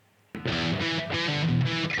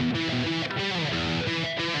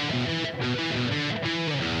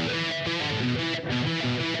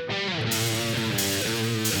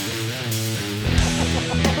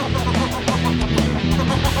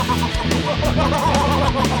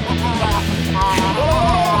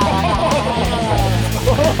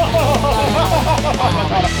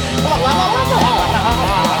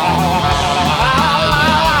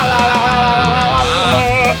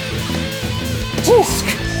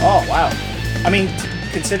Oh wow! I mean,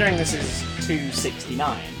 considering this is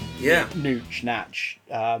 269. Yeah. Nooch, Natch,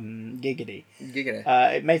 Giggity. Giggity.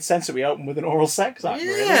 It made sense that we opened with an oral sex act.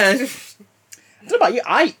 Yeah. Really. I don't know about you.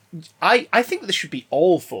 I think this should be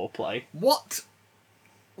all foreplay. What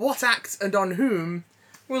act and on whom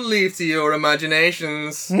will leave to your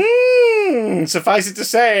imaginations. Suffice it to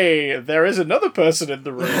say, there is another person in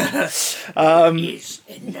the room. Is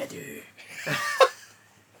another.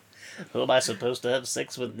 Who am I supposed to have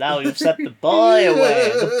sex with now? You've sent the boy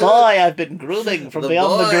away. The boy I've been grooming from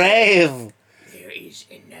beyond the grave. There is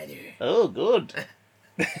another. Oh, good.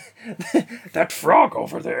 That frog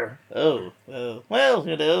over there. Oh, well,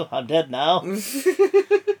 you know, I'm dead now.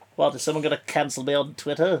 What, is someone going to cancel me on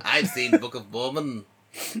Twitter? I've seen Book of Mormon.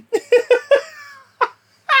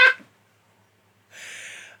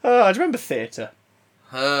 Oh, do you remember theatre?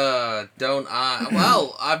 Don't I?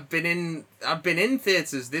 Well, I've been in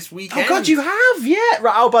theatres this weekend. Oh God, you have, yeah.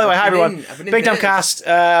 Right. Oh, by the way, hi everyone. Big Damn Cast,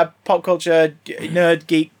 pop culture, nerd,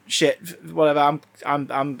 geek, shit, whatever. I'm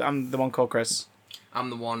the one called Chris. I'm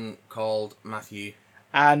the one called Matthew.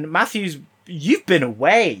 And Matthew's, you've been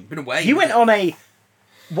away. You went on a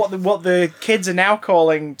what the kids are now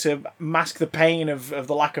calling, to mask the pain of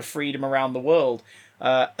the lack of freedom around the world,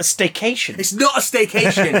 a staycation. It's not a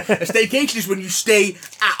staycation. A staycation is when you stay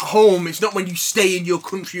at home. It's not when you stay in your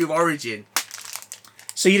country of origin.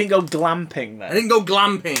 So you didn't go glamping then? I didn't go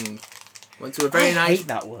glamping. Went to a very nice. I hate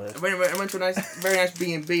that word. I went to a very nice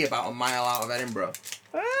B&B about a mile out of Edinburgh.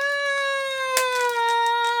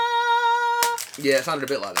 Yeah, it sounded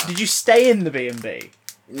a bit like that. Did you stay in the B&B?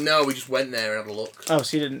 No, we just went there and had a look. Oh,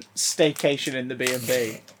 so you didn't staycation in the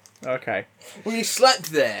B&B? Okay. We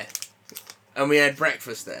slept there. And we had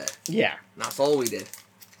breakfast there. Yeah. That's all we did.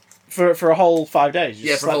 For a whole 5 days?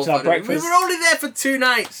 You For a whole 5 days. breakfast. We were only there for 2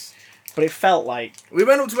 nights. But it felt like... We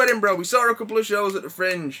went up to Edinburgh, we saw a couple of shows at the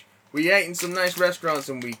Fringe, we ate in some nice restaurants,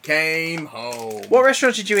 and we came home. What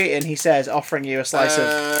restaurant did you eat in, he says, offering you a slice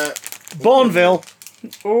of... Bourneville.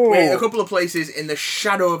 We ate a couple of places in the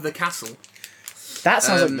shadow of the castle. That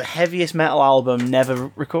sounds like the heaviest metal album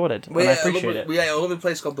never recorded, and I appreciate it. We ate a lovely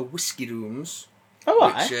place called the Whiskey Rooms.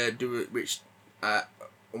 Oh,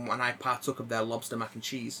 when I partook of their lobster mac and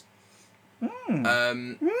cheese.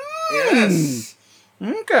 Yes.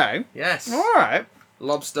 Okay. Yes. All right.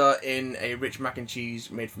 Lobster in a rich mac and cheese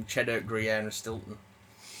made from cheddar, Gruyere, and Stilton.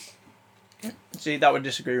 See, that would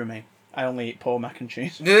disagree with me. I only eat poor mac and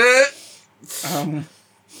cheese.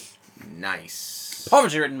 Nice.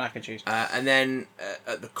 Poverty-ridden mac and cheese. And then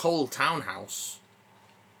at the Cole Townhouse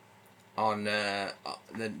on the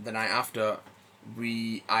night after,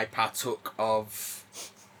 I partook of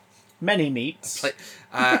many meats.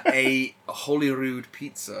 A Holyrood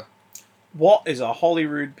pizza. What is a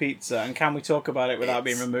Holyrood pizza, and can we talk about it without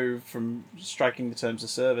being removed from striking the terms of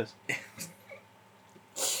service?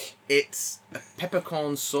 It's a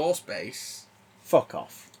peppercorn sauce base. Fuck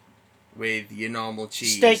off. With your normal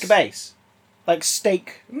cheese. Steak base. Like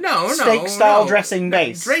steak. No. Steak style dressing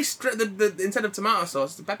base. Instead of tomato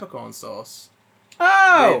sauce, the peppercorn sauce.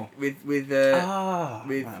 Oh. With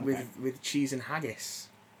cheese and haggis.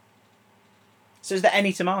 So is there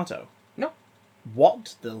any tomato? No.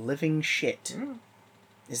 What the living shit?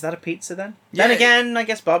 Is that a pizza then? Yeah, then again, I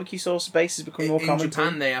guess barbecue sauce base has become more common. In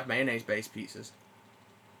Japan, they have mayonnaise-based pizzas.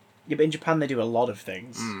 Yeah, but in Japan they do a lot of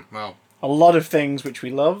things. Well. A lot of things which we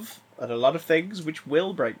love, and a lot of things which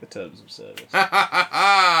will break the terms of service. The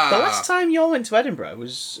last time you all went to Edinburgh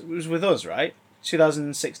was with us, right?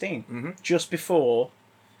 2016. Mm-hmm. Just before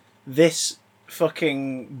this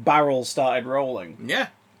fucking barrel started rolling. Yeah.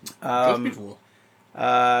 Just before.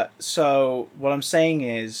 So what I'm saying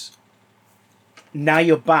is, now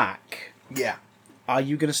you're back. Yeah. Are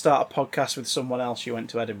you going to start a podcast with someone else you went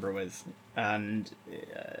to Edinburgh with? And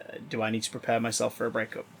do I need to prepare myself for a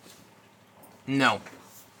breakup? No.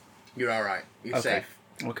 You're all right. You're safe.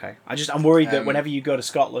 Okay. I'm worried that whenever you go to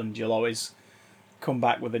Scotland, you'll always come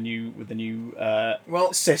back with a new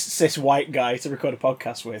cis white guy to record a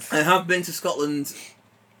podcast with. I have been to Scotland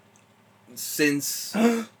since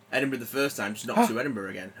Edinburgh the first time, just not to Edinburgh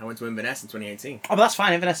again. I went to Inverness in 2018. Oh, but that's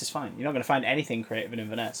fine. Inverness is fine. You're not going to find anything creative in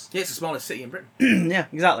Inverness. Yeah, it's the smallest city in Britain. Yeah,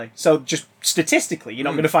 exactly. So just statistically, you're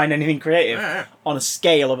not going to find anything creative on a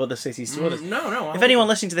scale of other cities to others. No. If anyone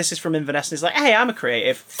listening to this is from Inverness and is like, hey, I'm a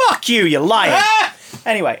creative, fuck you, you're lying.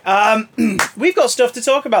 Anyway, we've got stuff to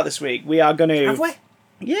talk about this week. We are going to... Have we?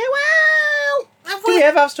 Yeah, well... Do we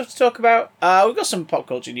ever have stuff to talk about? We've got some pop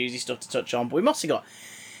culture newsy stuff to touch on, but we've mostly got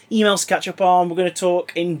emails to catch up on. We're going to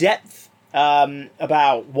talk in depth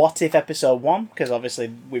about What If Episode 1, because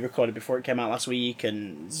obviously we recorded before it came out last week,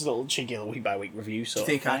 and it's a little cheeky little week-by-week review. Do you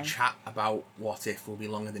think our chat about What If will be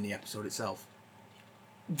longer than the episode itself?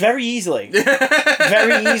 Very easily.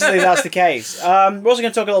 Very easily that's the case. We're also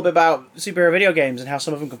going to talk a little bit about superhero video games and how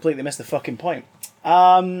some of them completely miss the fucking point.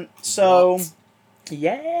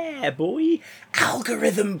 Yeah, boy.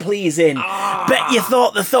 Algorithm pleasing. Bet you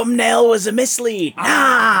thought the thumbnail was a mislead.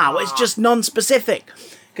 Nah, it's just non-specific.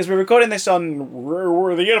 Because we're recording this on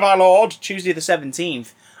the Year of Our Lord, Tuesday the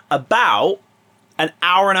 17th, about an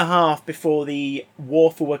hour and a half before the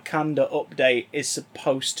War for Wakanda update is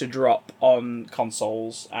supposed to drop on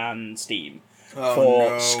consoles and Steam.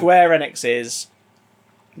 Square Enix's,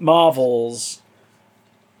 Marvel's,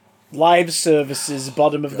 live services,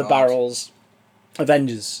 bottom of the barrels,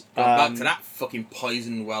 Avengers. Gone back to that fucking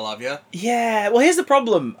poison well, have you? Yeah, well here's the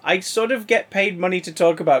problem. I sort of get paid money to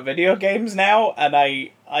talk about video games now, and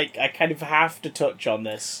I kind of have to touch on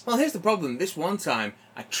this. Well, here's the problem. This one time,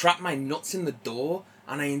 I trapped my nuts in the door,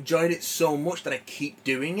 and I enjoyed it so much that I keep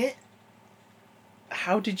doing it.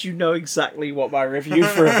 How did you know exactly what my review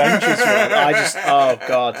for Avengers was? Oh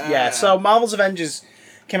god, yeah. So Marvel's Avengers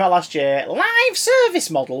came out last year. Live service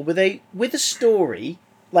model with a story,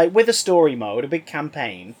 like with a story mode, a big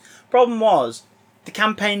campaign. Problem was, the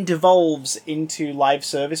campaign devolves into live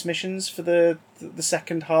service missions for the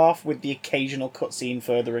second half, with the occasional cutscene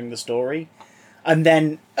furthering the story, and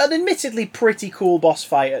then an admittedly pretty cool boss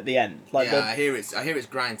fight at the end. I hear it's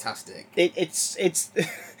grindtastic. It's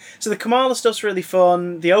so the Kamala stuff's really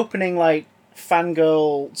fun. The opening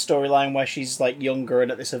fangirl storyline where she's younger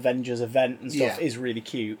and at this Avengers event and stuff is really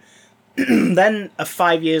cute. Then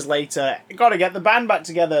 5 years later, gotta get the band back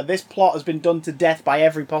together. This plot has been done to death by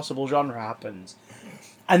every possible genre happens.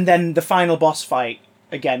 And then the final boss fight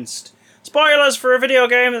against... Spoilers for a video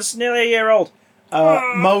game that's nearly a year old.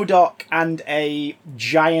 MODOK and a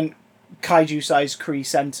giant kaiju-sized Kree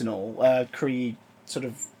Sentinel, Kree sort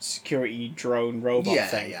of security drone robot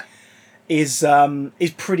thing, is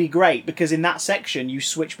pretty great, because in that section you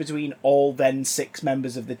switch between all then 6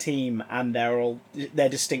 members of the team, and their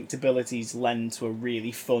distinct abilities lend to a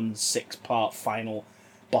really fun 6-part final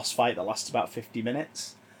boss fight that lasts about 50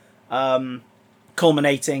 minutes.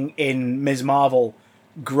 Culminating in Ms. Marvel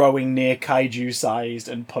growing near kaiju-sized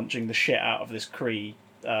and punching the shit out of this Kree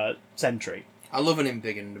sentry. I love an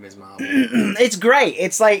embiggen into Ms. Marvel. It's great.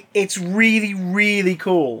 It's really, really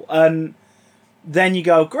cool. And then you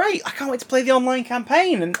go, great, I can't wait to play the online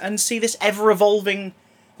campaign and see this ever-evolving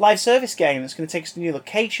live service game that's going to take us to new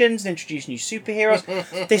locations and introduce new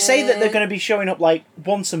superheroes. They say that they're going to be showing up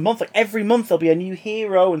once a month. Every month there'll be a new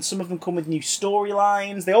hero, and some of them come with new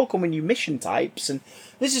storylines. They all come with new mission types, and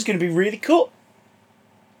this is going to be really cool.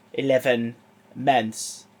 11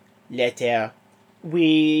 months later,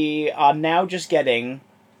 we are now just getting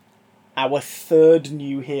our 3rd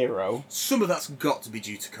new hero. Some of that's got to be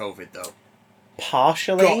due to COVID, though.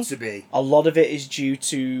 Partially. Got to be. A lot of it is due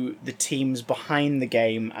to the teams behind the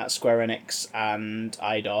game at Square Enix and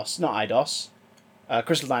Eidos. Not Eidos.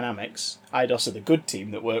 Crystal Dynamics. Eidos are the good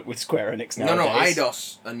team that work with Square Enix nowadays. No,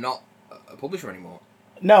 Eidos are not a publisher anymore.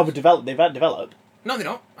 No, but they've had develop. No, they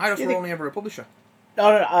don't. Eidos were only ever a publisher.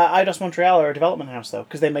 No, Eidos Montreal are a development house, though,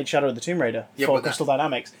 because they made Shadow of the Tomb Raider for Crystal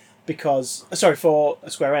Dynamics. For Square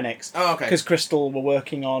Enix. Oh, okay. Because Crystal were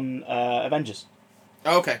working on Avengers.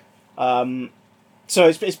 Oh, okay. So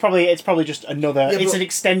it's probably just another... it's an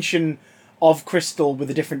extension of Crystal with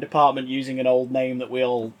a different department using an old name that we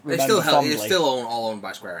all remember fondly. It's still all owned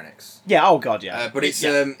by Square Enix. Yeah, oh god, yeah. But it's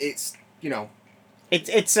you know...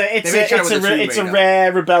 It's a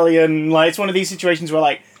rare rebellion. It's one of these situations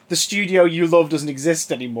where the studio you love doesn't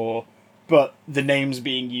exist anymore, but the name's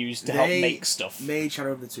being used to help make stuff. Made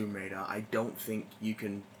Shadow of the Tomb Raider. I don't think you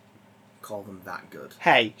can call them that good.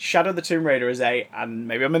 Hey, Shadow of the Tomb Raider is and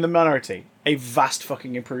maybe I'm in the minority, a vast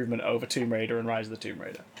fucking improvement over Tomb Raider and Rise of the Tomb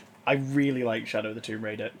Raider. I really like Shadow of the Tomb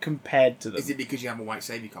Raider compared to them. Is it because you have a white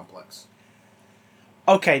savior complex?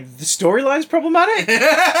 Okay, the storyline's problematic.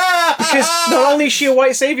 Because not only is she a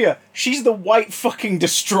white savior, she's the white fucking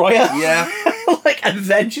destroyer. Yeah. And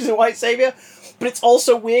then she's a white savior. But it's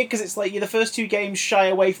also weird because it's the first 2 games shy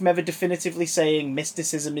away from ever definitively saying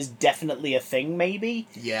mysticism is definitely a thing, maybe.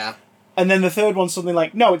 Yeah. And then the third one's something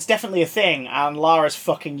no, it's definitely a thing, and Lara's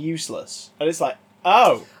fucking useless. And it's oh.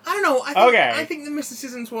 I don't know. I think the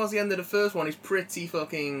mysticism towards the end of the first one is pretty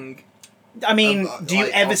fucking... I mean, do you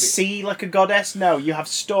ever see a goddess? No, you have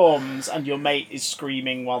storms and your mate is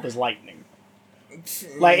screaming while there's lightning.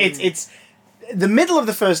 the middle of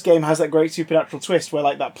the first game has that great supernatural twist where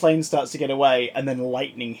like that plane starts to get away and then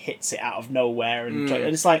lightning hits it out of nowhere and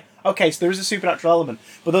it's like, okay, so there is a supernatural element,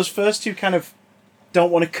 but those first two kind of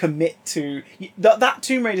don't want to commit to that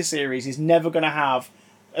Tomb Raider series is never going to have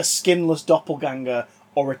a skinless doppelganger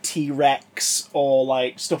or a T-Rex or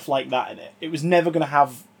like stuff like that in it. It was never going to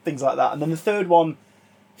have things like that. And then the third one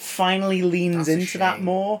finally leans into that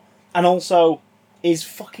more and also is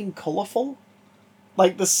fucking colourful.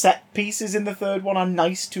 Like, the set pieces in the third one are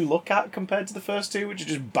nice to look at compared to the first two, which are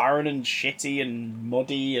just barren and shitty and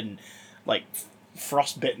muddy and, like,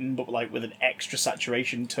 frostbitten, but, like, with an extra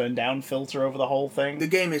saturation turned-down filter over the whole thing. The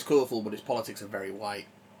game is colourful, but its politics are very white.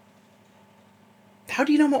 How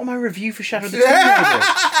do you know what my review for Shadow of the Tomb Raider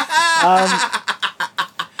is?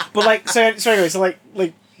 But, like, so anyway, so, like...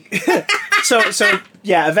 so,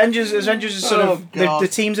 yeah, Avengers is sort of... The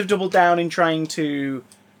teams have doubled down in trying to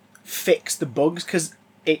fix the bugs because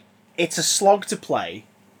it's a slog to play.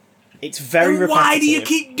 It's very repetitive. Why do you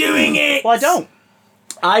keep doing it? Well, I don't.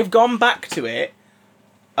 I've gone back to it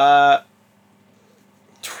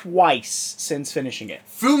twice since finishing it.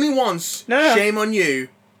 Fool me once, shame on you.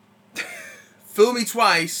 Fool me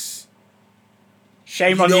twice,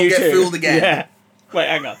 shame on you too. Don't get fooled again. Yeah. Wait,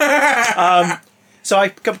 hang on. So I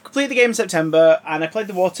completed the game in September, and I played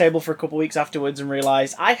the War Table for a couple of weeks afterwards and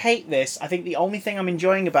realised, I hate this. I think the only thing I'm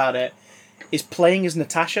enjoying about it is playing as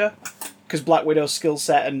Natasha, because Black Widow's skill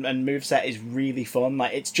set and moveset is really fun.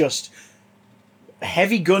 Like, it's just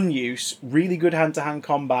heavy gun use, really good hand-to-hand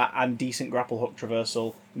combat, and decent grapple hook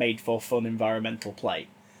traversal made for fun environmental play.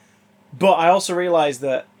 But I also realised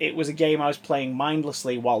that it was a game I was playing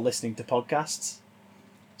mindlessly while listening to podcasts.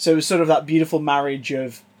 So it was sort of that beautiful marriage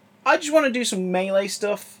of, I just want to do some melee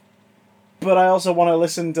stuff, but I also want to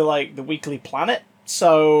listen to, like, the Weekly Planet.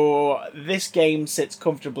 So this game sits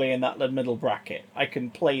comfortably in that middle bracket. I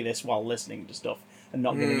can play this while listening to stuff and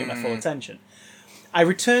not giving it my full attention. I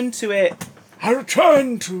returned to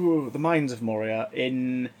the Mines of Moria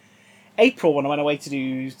in April when I went away to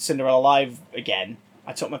do Cinderella Live again.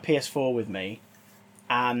 I took my PS4 with me,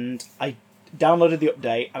 and I downloaded the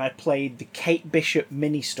update, and I played the Kate Bishop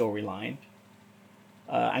mini storyline.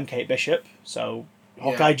 And Kate Bishop, so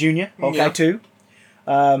Hawkeye Jr., Hawkeye 2,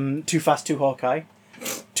 Too Fast, Too Hawkeye,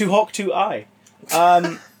 Too Hawk, Too Eye.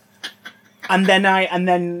 And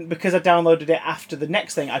then because I downloaded it after the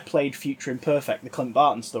next thing, I played Future Imperfect, the Clint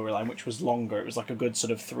Barton storyline, which was longer. It was like a good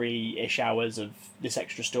sort of 3-ish hours of this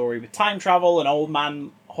extra story with time travel, an old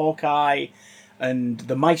man Hawkeye, and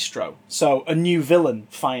the Maestro. So a new villain,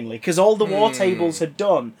 finally. Because all the War Tables had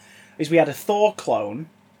done is we had a Thor clone.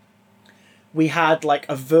 We had, like,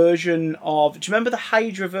 a version of... Do you remember the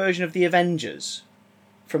Hydra version of the Avengers?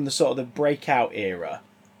 From the sort of the Breakout era?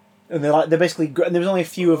 And they're basically... And there was only a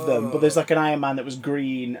few of them, but there's, like, an Iron Man that was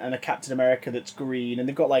green and a Captain America that's green, and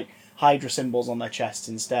they've got, like, Hydra symbols on their chests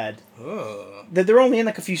instead. They're only in,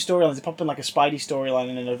 like, a few storylines. They popped in, like, a Spidey storyline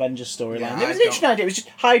and an Avengers storyline. Yeah, it was an interesting idea. It was just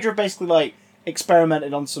Hydra basically, like,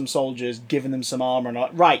 experimented on some soldiers, giving them some armour, and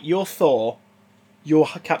like, right, you're Thor, you're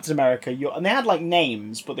Captain America, and they had, like,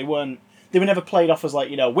 names, but they were never played off as, like,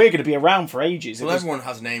 you know, we're going to be around for ages. Well, everyone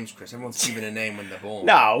has names, Chris. Everyone's given a name when they're born.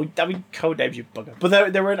 No, I mean, code names, you bugger.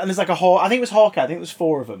 But they were, and there's like I think it was Hawkeye. I think it was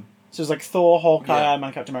 4 of them. So it was like Thor, Hawkeye, Iron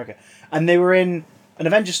Man, Captain America. And they were in an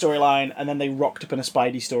Avengers storyline, and then they rocked up in a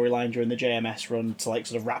Spidey storyline during the JMS run to, like,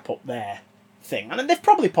 sort of wrap up their thing. And then they've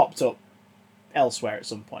probably popped up elsewhere at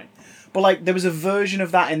some point. But, like, there was a version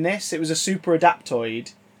of that in this. It was a super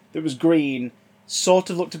adaptoid that was green, sort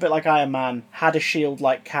of looked a bit like Iron Man, had a shield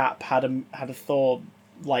like Cap, had a Thor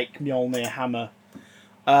like Mjolnir hammer.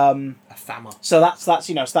 A Thammer. So that's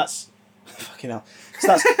fucking hell.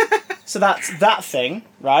 So that's that thing,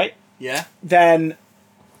 right? Yeah. Then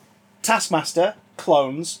Taskmaster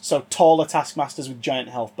clones, so taller Taskmasters with giant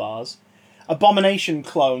health bars. Abomination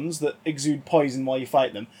clones that exude poison while you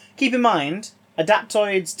fight them. Keep in mind,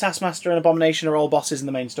 Adaptoids, Taskmaster, and Abomination are all bosses in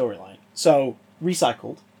the main storyline. So,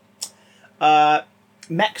 recycled.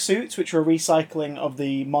 Mech suits, which are a recycling of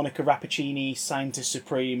the Monica Rappaccini Scientist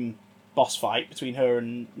Supreme boss fight between her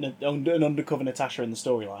and an undercover Natasha in the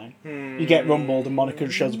storyline. You get rumbled and Monica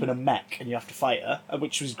shows up in a mech and you have to fight her,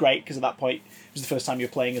 which was great because at that point it was the first time you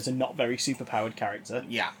were playing as a not very superpowered character.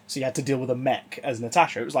 Yeah. So you had to deal with a mech as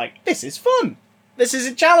Natasha. It was like, this is fun! This is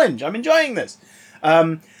a challenge! I'm enjoying this!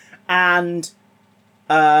 And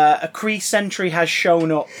a Kree Sentry has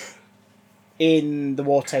shown up in the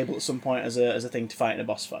War Table at some point as a thing to fight in a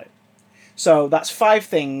boss fight. So that's 5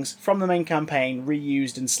 things from the main campaign,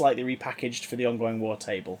 reused and slightly repackaged for the ongoing War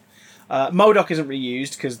Table. MODOK isn't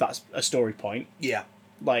reused, because that's a story point. Yeah.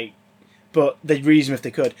 But they'd reuse them if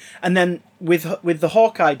they could. And then with the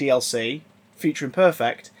Hawkeye DLC, featuring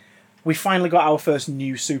Perfect, we finally got our first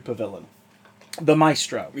new supervillain. The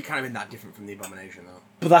Maestro. We can't have been that different from the Abomination, though.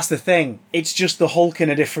 But that's the thing. It's just the Hulk in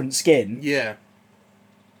a different skin. Yeah.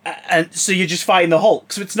 And so you're just fighting the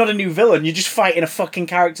Hulk. So it's not a new villain. You're just fighting a fucking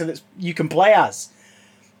character that you can play as.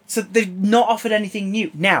 So they've not offered anything new.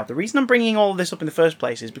 Now, the reason I'm bringing all of this up in the first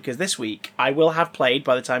place is because this week I will have played,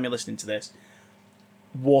 by the time you're listening to this,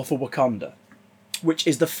 War for Wakanda, which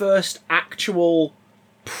is the first actual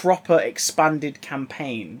proper expanded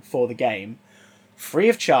campaign for the game. Free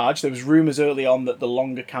of charge. There was rumours early on that the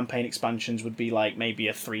longer campaign expansions would be like maybe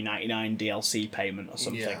a $3.99 DLC payment or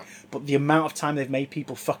something. Yeah. But the amount of time they've made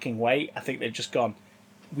people fucking wait, I think they've just gone,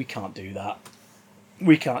 we can't do that.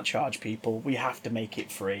 We can't charge people. We have to make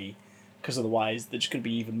it free. Because otherwise they're just going to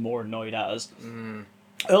be even more annoyed at us.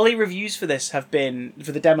 Early reviews for this have been,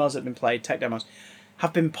 for the demos that have been played, tech demos,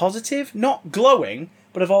 have been positive. Not glowing,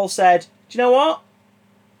 but have all said, do you know what?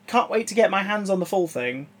 Can't wait to get my hands on the full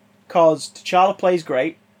thing. Because T'Challa plays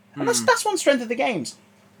great. And that's one strength of the games.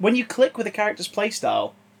 When you click with a character's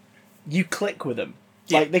playstyle, you click with them.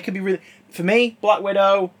 Yeah. Like, they could be really... For me, Black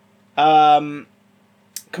Widow, Kamala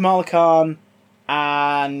Khan,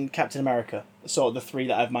 and Captain America are sort of the three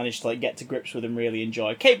that I've managed to like get to grips with and really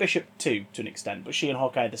enjoy. Kate Bishop, too, to an extent. But she and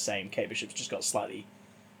Hawkeye are the same. Kate Bishop's just got slightly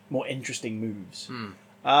more interesting moves.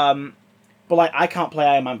 But, like, I can't play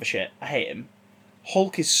Iron Man for shit. I hate him.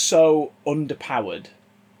 Hulk is so underpowered.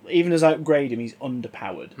 Even as I upgrade him, he's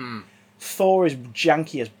underpowered. Thor is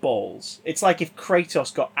janky as balls. It's like if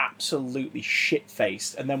Kratos got absolutely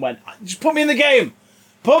shit-faced and then went, just put me in the game!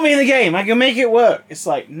 Put me in the game! I can make it work! It's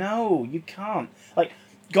like, no, you can't. Like,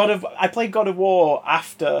 I played God of War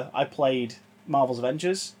after I played Marvel's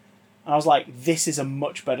Avengers, and I was like, this is a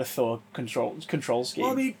much better Thor control scheme.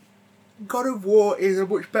 Well, I mean, God of War is a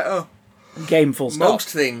much better game, full stop. Most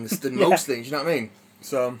things than most things, you know what I mean?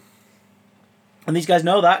 So... And these guys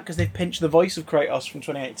know that because they've pinched the voice of Kratos from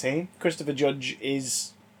 2018. Christopher Judge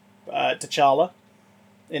is T'Challa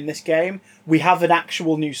in this game. We have an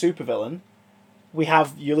actual new supervillain. We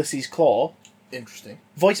have Ulysses Klaue. Interesting.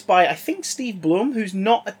 Voiced by, I think, Steve Blum, who's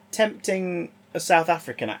not attempting a South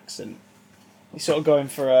African accent. He's sort of going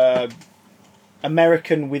for a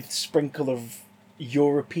American with sprinkle of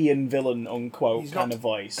European villain, unquote, kind of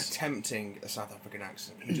voice. Attempting a South African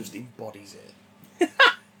accent. He just embodies it.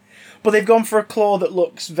 But they've gone for a Klaue that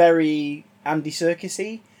looks very Andy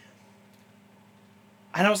Serkis-y.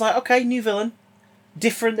 And I was like, okay, new villain.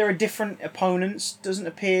 Different, there are different opponents. Doesn't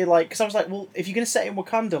appear like... Because I was like, well, if you're going to set in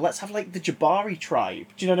Wakanda, let's have like the Jabari tribe.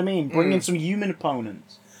 Do you know what I mean? Bring in some human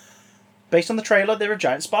opponents. Based on the trailer, there are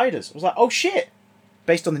giant spiders. I was like, oh shit.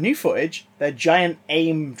 Based on the new footage, they're giant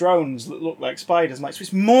AIM drones that look like spiders. I'm like, so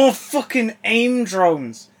it's more fucking AIM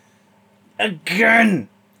drones. Again!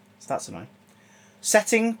 So that's annoying.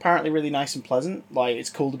 Setting, apparently really nice and pleasant. Like,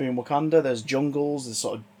 it's cool to be in Wakanda. There's jungles, there's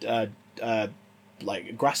sort of,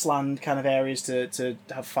 like, grassland kind of areas to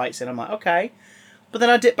have fights in. I'm like, okay. But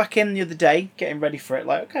then I dipped back in the other day, getting ready for it.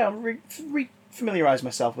 Like, okay, I'll re-familiarise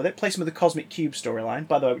myself with it. Play some of the Cosmic Cube storyline,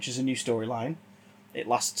 by the way, which is a new storyline. It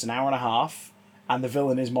lasts an hour and a half, and the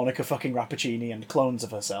villain is Monica fucking Rappaccini and clones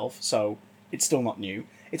of herself, so it's still not new.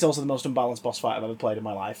 It's also the most unbalanced boss fight I've ever played in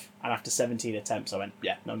my life. And after 17 attempts, I went,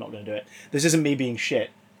 yeah, no, I'm not going to do it. This isn't me being shit.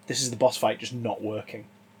 This is the boss fight just not working.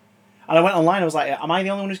 And I went online, I was like, am I the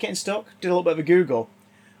only one who's getting stuck? Did a little bit of a Google.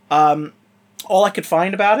 All I could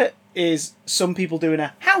find about it is some people doing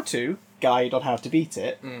a how-to guide on how to beat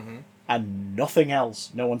it, and nothing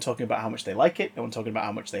else. No one talking about how much they like it, no one talking about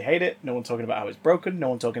how much they hate it, no one talking about how it's broken, no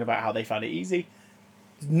one talking about how they found it easy.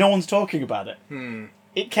 No one's talking about it.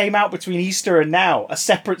 It came out between Easter and now, a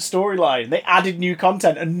separate storyline. They added new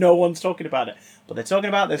content and no one's talking about it. But they're talking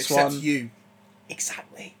about this one. Except you.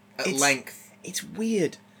 Exactly. At length. It's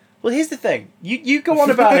weird. Well, here's the thing. You go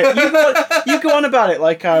on about it. You go on about it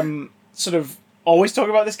like I'm sort of always talking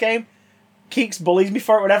about this game. Keeks bullies me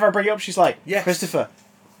for it. Whenever I bring it up, she's like, yes. Christopher,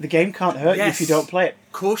 the game can't hurt you if you don't play it.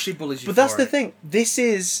 Of course she bullies you But that's the thing. This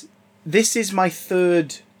is my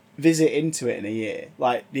third visit into it in a year.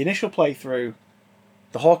 Like, the initial playthrough...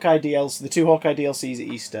 The Hawkeye DLC, the 2 Hawkeye DLCs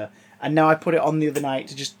at Easter, and now I put it on the other night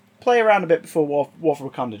to just play around a bit before War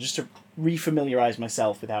for Wakanda, just to re-familiarise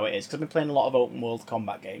myself with how it is, because I've been playing a lot of open world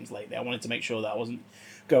combat games lately. I wanted to make sure that I wasn't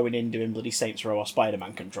going in doing bloody Saints Row or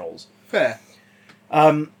Spider-Man controls. Fair.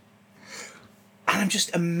 And I'm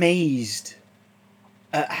just amazed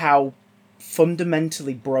at how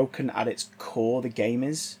fundamentally broken at its core the game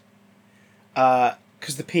is.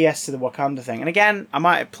 Because the PS to the Wakanda thing, and again, I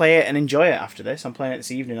might play it and enjoy it after this. I'm playing it this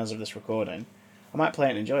evening as of this recording. I might play it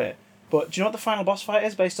and enjoy it. But do you know what the final boss fight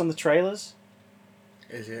is based on the trailers?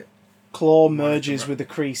 Is it? Klaue merges with the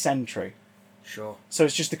Kree Sentry. Sure. So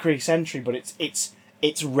it's just the Kree Sentry, but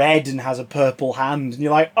it's red and has a purple hand, and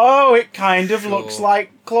you're like, oh, it kind of looks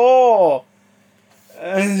like Claw.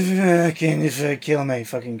 Kill me,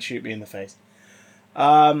 fucking shoot me in the face.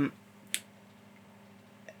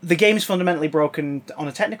 The game is fundamentally broken on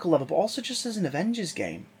a technical level, but also just as an Avengers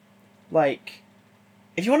game. Like,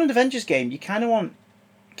 if you want an Avengers game, you kind of want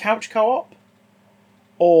couch co-op,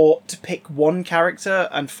 or to pick one character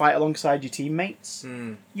and fight alongside your teammates.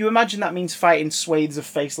 You imagine that means fighting swathes of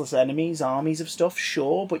faceless enemies, armies of stuff,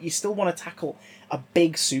 sure, but you still want to tackle a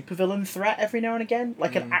big supervillain threat every now and again,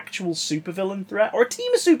 like an actual supervillain threat, or a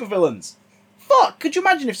team of supervillains. Fuck, could you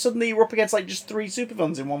imagine if suddenly you were up against like just 3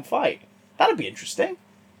 supervillains in one fight? That'd be interesting.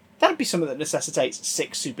 That'd be something that necessitates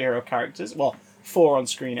 6 superhero characters. Well, 4 on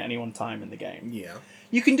screen at any one time in the game. Yeah.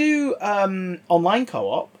 You can do online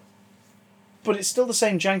co-op, but it's still the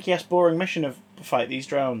same janky-ass boring mission of fight these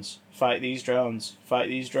drones, fight these drones, fight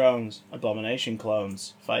these drones, Abomination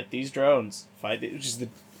clones, fight these drones, which is the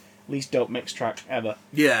least dope mix track ever.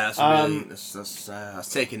 Yeah,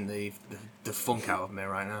 that's taking the funk out of me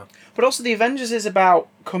right now. But also the Avengers is about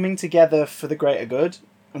coming together for the greater good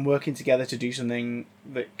and working together to do something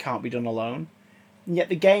that can't be done alone. And yet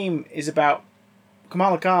the game is about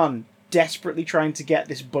Kamala Khan desperately trying to get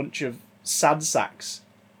this bunch of sad sacks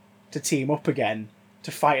to team up again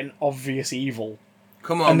to fight an obvious evil.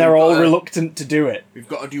 Come on, and they're all reluctant to do it. We've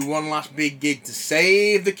got to do one last big gig to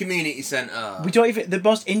save the community centre. We don't even. The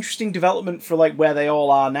most interesting development for like where they all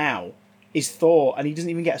are now is Thor, and he doesn't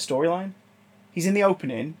even get a storyline. He's in the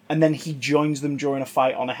opening, and then he joins them during a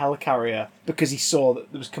fight on a helicarrier because he saw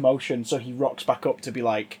that there was commotion, so he rocks back up to be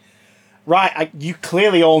like, right, you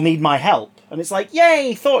clearly all need my help. And it's like,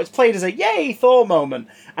 yay, Thor! It's played as a yay, Thor moment.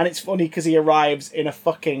 And it's funny because he arrives in a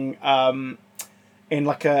fucking, in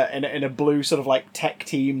a blue sort of like tech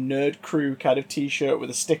team nerd crew kind of t-shirt with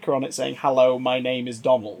a sticker on it saying, hello, my name is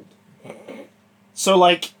Donald. So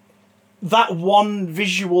like, that one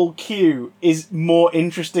visual cue is more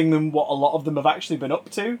interesting than what a lot of them have actually been up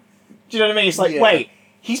to. Do you know what I mean? It's like, wait,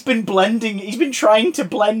 he's been trying to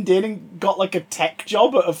blend in and got like a tech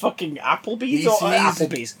job at a fucking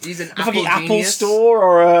Applebee's He's an a fucking Apple Apple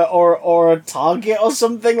store or a Target or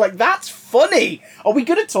something. Like, that's funny. Are we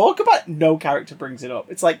gonna talk about it? No character brings it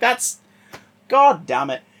up. It's like, that's, god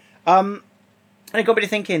damn it. And it got me to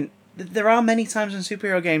thinking, there are many times in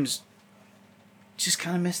superhero games just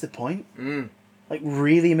kind of miss the point. Like,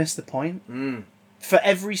 really miss the point. For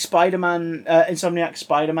every Spider-Man, Insomniac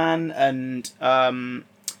Spider-Man and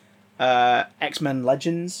X-Men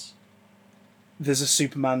Legends, there's a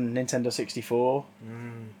Superman Nintendo 64.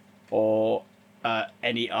 Or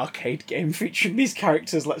any arcade game featuring these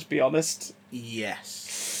characters, let's be honest.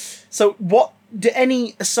 Yes. So what do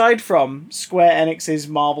any, aside from Square Enix's,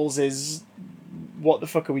 Marvel's, what the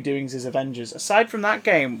fuck are we doing is Avengers, aside from that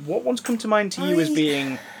game, what ones come to mind to you as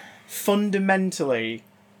being fundamentally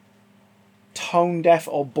tone deaf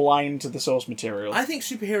or blind to the source material? I think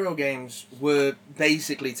superhero games were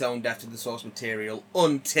basically tone deaf to the source material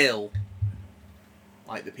until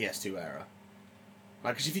like the PS2 era.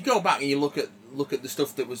 Like, because if you go back and you look at the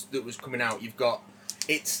stuff that was coming out, you've got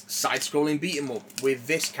it's side-scrolling beat 'em up with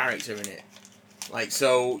this character in it. Like,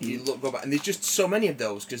 so you go back and there's just so many of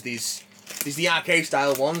those because there's the arcade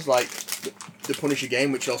style ones like the Punisher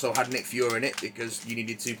game, which also had Nick Fury in it because you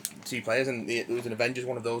needed two players, and there was an Avengers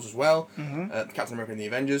one of those as well. Captain America and the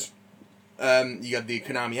Avengers. You had the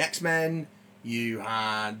Konami X-Men. You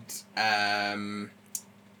had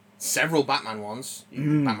several Batman ones.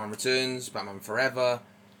 Batman Returns, Batman Forever.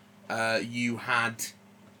 You had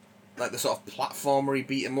like the sort of platformery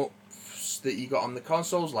beat 'em ups that you got on the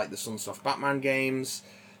consoles, like the Sunsoft Batman games,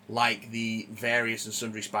 like the various and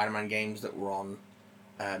sundry Spider-Man games that were on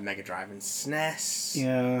Mega Drive and SNES,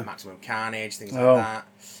 Maximum Carnage, things like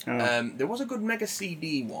that. There was a good Mega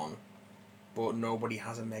CD one, but nobody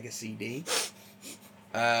has a Mega CD.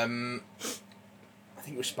 I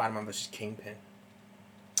think it was Spider-Man vs. Kingpin.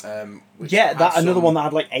 Another one that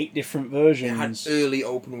had like 8 different versions. It had early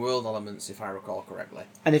open world elements, if I recall correctly.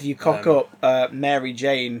 And if you cock up Mary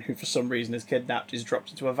Jane, who for some reason is kidnapped, is dropped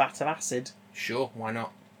into a vat of acid. Sure, why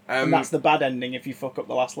not? And that's the bad ending if you fuck up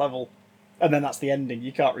the last level. And then that's the ending,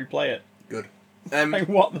 you can't replay it. Good. Like,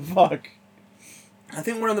 what the fuck? I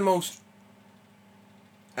think one of the most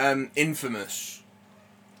infamous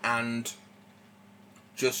and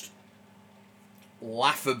just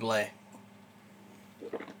laughably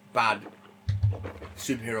bad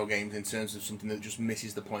superhero games in terms of something that just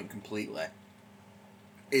misses the point completely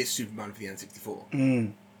is Superman for the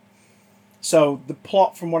N64. So, the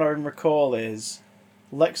plot, from what I can recall, is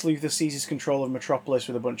Lex Luthor seizes control of Metropolis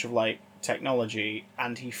with a bunch of, like, technology,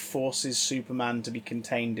 and he forces Superman to be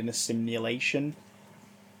contained in a simulation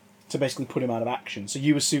to basically put him out of action. So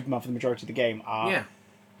you as Superman for the majority of the game are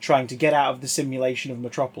trying to get out of the simulation of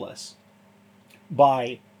Metropolis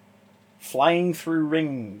by flying through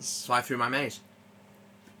rings. Fly through my maze.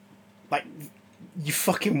 Like, you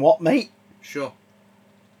fucking what, mate? Sure.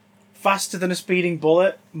 Faster than a speeding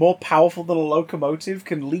bullet, more powerful than a locomotive,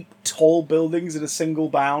 can leap tall buildings in a single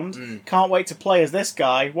bound. Can't wait to play as this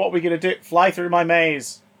guy. What are we going to do? Fly through my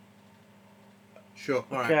maze. Sure,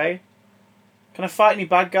 alright. Okay. Can I fight any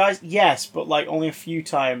bad guys? Yes, but like only a few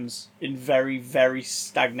times in very, very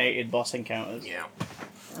stagnated boss encounters. Yeah.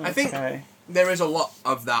 Okay. I think there is a lot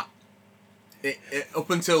of that. Up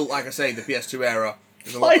until, like I say, the PS2 era.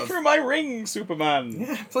 Fly through my ring, Superman!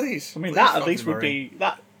 Yeah, please. I mean, please that at least would be...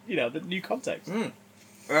 that. You know, the new context.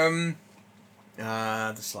 The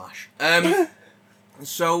slash.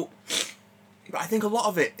 So, but I think a lot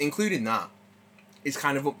of it, including that, is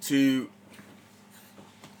kind of up to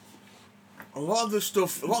a lot of the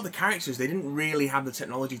stuff, a lot of the characters, they didn't really have the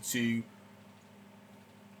technology to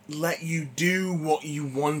let you do what you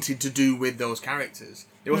wanted to do with those characters.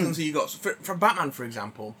 It wasn't until you got... For Batman, for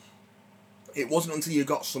example, it wasn't until you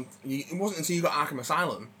got it wasn't until you got Arkham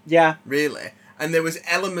Asylum. Yeah. Really. And there was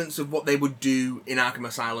elements of what they would do in Arkham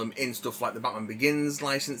Asylum in stuff like the Batman Begins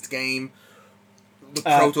licensed game, the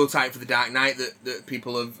prototype for the Dark Knight that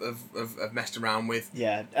people have messed around with.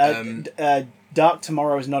 Yeah. Dark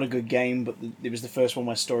Tomorrow is not a good game, but it was the first one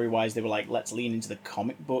where story-wise they were like, let's lean into the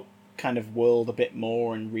comic book kind of world a bit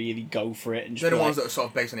more and really go for it. And just they're the ones that are sort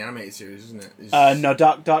of based on the animated series, isn't it? No,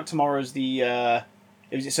 Dark Tomorrow's the...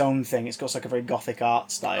 it was its own thing. It's got like a very gothic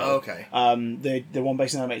art style. Oh, okay. The one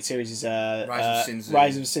based on the animated series is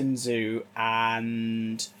Rise of Sinzu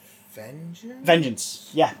and Vengeance.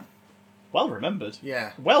 Yeah, well remembered.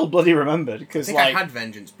 Yeah, well bloody remembered. Because I think I had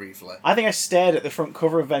Vengeance briefly. I think I stared at the front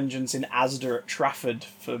cover of Vengeance in Asda at Trafford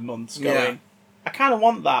for months, going, I kind of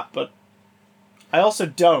want that, but I also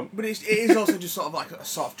don't. But it is also just sort of like a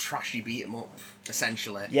sort of trashy beat 'em up,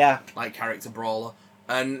 essentially. Yeah, like character brawler,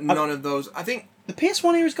 and none of those. I think. The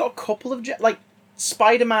PS1 era's got a couple of... like,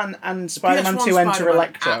 Spider-Man and Spider-Man 2 Enter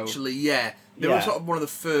Electro. Actually, yeah. They were sort of one of the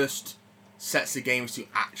first sets of games to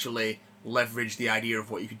actually leverage the idea of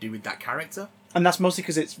what you could do with that character. And that's mostly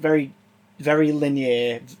because it's very, very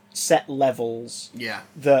linear, set levels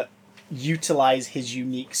that utilise his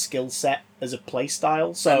unique skill set as a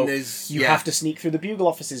playstyle. So you have to sneak through the bugle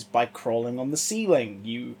offices by crawling on the ceiling.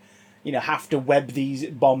 You have to web these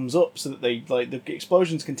bombs up so that they the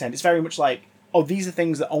explosions contend. It's very much like... oh, these are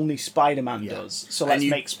things that only Spider-Man does, so let's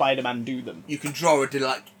make Spider-Man do them. You can draw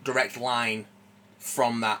a direct line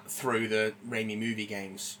from that through the Raimi movie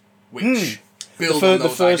games, which build on those the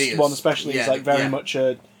first ideas. One especially is like very much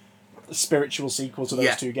a spiritual sequel to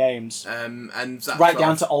those two games. And right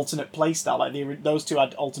down to alternate playstyle. Like those two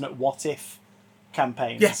had alternate what-if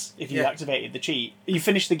campaigns. If you activated the cheat. You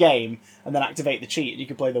finish the game and then activate the cheat, and you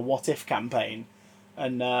could play the what-if campaign.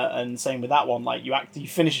 And same with that one. Like you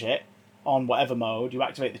finish it on whatever mode, you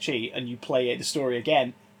activate the cheat, and you play the story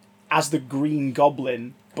again as the Green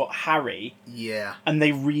Goblin, but Harry. Yeah. And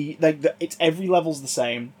it's every level's the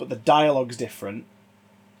same, but the dialogue's different,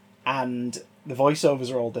 and the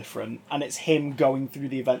voiceovers are all different, and it's him going through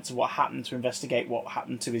the events of what happened to investigate what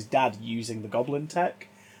happened to his dad using the Goblin tech.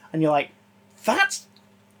 And you're like, that's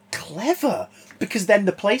clever! Because then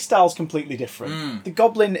the playstyle's completely different. The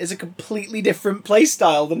Goblin is a completely different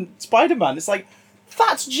playstyle than Spider-Man. It's like,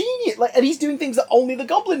 that's genius! Like, and he's doing things that only the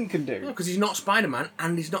Goblin can do. Because he's not Spider-Man,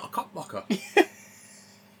 and he's not a cockblocker.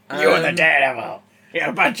 You're the Daredevil. You're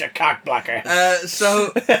a bunch of cockblockers.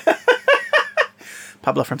 So...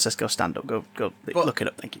 Pablo Francisco, stand up. Go look it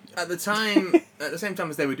up, thank you. At the same time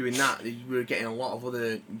as they were doing that, we were getting a lot of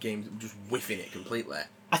other games that were just whiffing it completely.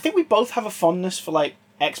 I think we both have a fondness for, like,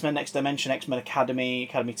 X-Men Next Dimension, X-Men Academy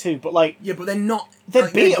 2, but, like... yeah, but they're not... They're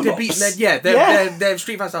beat-em-ups. They're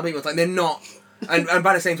Street Fighter style beat-em-ups. Like, they're not... And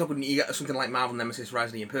by the same token, you get something like Marvel Nemesis Rise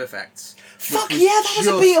of the Imperfects. Fuck yeah, that was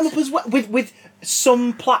a beat-em-up as well, with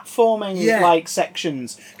some platforming like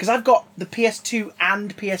sections. Because I've got the PS2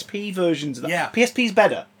 and PSP versions of that. Yeah. PSP's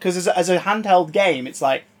better, because as a handheld game, it's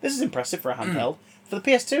like, this is impressive for a handheld. For the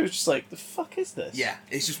PS2, it's just like, the fuck is this? Yeah,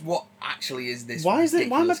 it's just, what actually is this? Why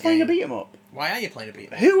am I playing a beat-em-up? Why are you playing a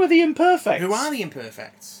beat-em-up? Who are the Imperfects? Who are the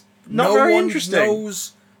Imperfects? Not very interesting. No one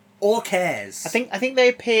knows or cares. I think they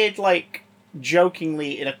appeared, like,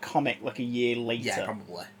 jokingly in a comic like a year later. Yeah,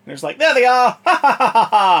 probably. And it was like, there they are! Ha ha ha ha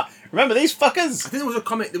ha! Remember these fuckers? I think there was a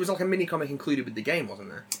comic, there was like a mini comic included with the game, wasn't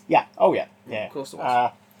there? Yeah. Oh, yeah. Yeah. Of course there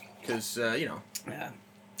was. Because, Yeah.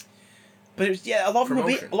 But it was, a lot of them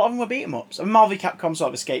were beat 'em ups. I mean, Marvel v Capcom sort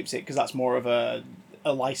of escapes it because that's more of a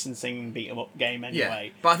licensing beat 'em up game anyway.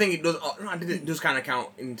 Yeah, but I think it does kind of count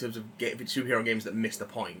in terms of superhero games that miss the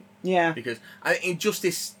point. Yeah, because I think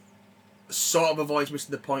Injustice sort of avoids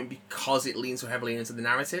missing the point because it leans so heavily into the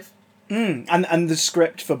narrative. And the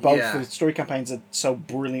script for both the story campaigns are so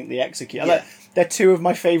brilliantly executed. Yeah. They're two of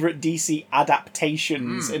my favourite DC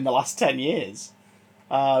adaptations in the last 10 years.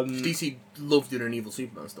 DC loved doing an evil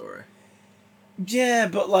Superman story. Yeah,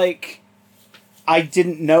 but I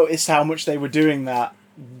didn't notice how much they were doing that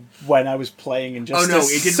when I was playing Injustice. Oh no,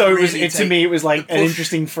 it didn't. So really to me, it was an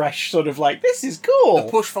interesting, fresh sort of this is cool.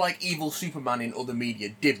 The push for evil Superman in other media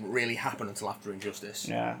didn't really happen until after Injustice.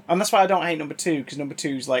 Yeah, and that's why I don't hate number 2, because number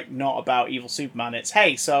 2's not about evil Superman. It's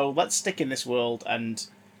hey, so let's stick in this world and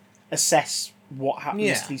assess what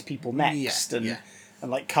happens to these people next, and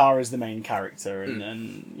Kara's the main character,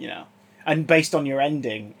 and and based on your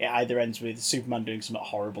ending, it either ends with Superman doing something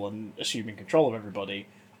horrible and assuming control of everybody,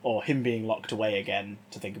 or him being locked away again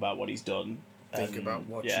to think about what he's done. Think about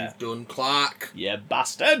what you've done, Clark. Yeah,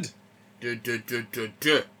 bastard. But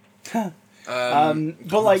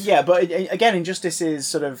again, Injustice is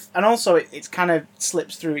sort of, and also it's kind of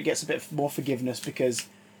slips through. It gets a bit more forgiveness because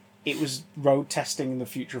it was road testing the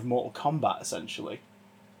future of Mortal Kombat, essentially.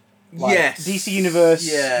 Yes. DC Universe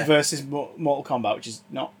versus Mortal Kombat, which is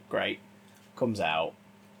not great, comes out.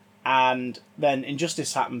 And then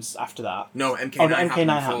Injustice happens after that. No,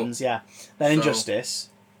 MK9 happens, yeah. Then Injustice.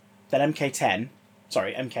 Then MK10.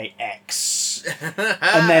 Sorry, MKX.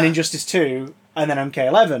 And then Injustice 2. And then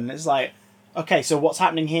MK11. It's okay, so what's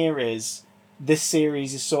happening here is this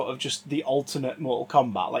series is sort of just the alternate Mortal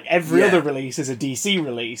Kombat. Every other release is a DC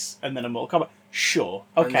release and then a Mortal Kombat. Sure,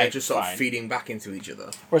 okay, and they're just sort of feeding back into each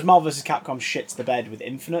other. Whereas Marvel vs. Capcom shits the bed with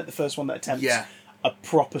Infinite, the first one that attempts a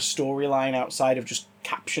proper storyline outside of just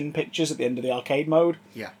caption pictures at the end of the arcade mode.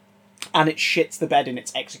 Yeah. And it shits the bed in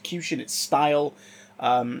its execution, its style.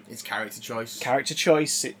 Its character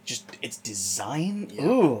choice. Its design. Yeah.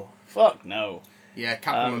 Ooh, fuck no. Yeah,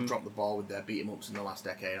 Capcom have dropped the ball with their beat-em-ups in the last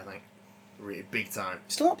decade, I think. Really big time.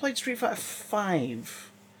 Still not played Street Fighter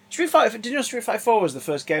 5. Did you know Street Fighter 4 was the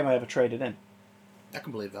first game I ever traded in? I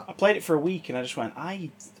can believe that. I played it for a week and I just went,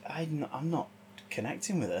 I'm not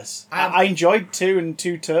connecting with this. I enjoyed 2 and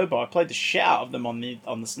 2 Turbo. I played the shit out of them on the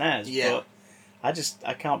SNES, but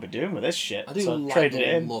I can't be doing with this shit. I do like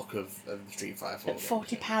the look of Street Fighter 4.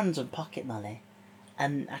 £40 on pocket money,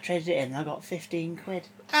 and I traded it in and I got 15 quid.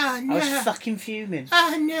 Oh, no. I was fucking fuming.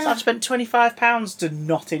 Oh, no. So I've spent £25 to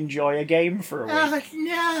not enjoy a game for a week. Oh,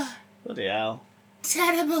 no. Bloody hell.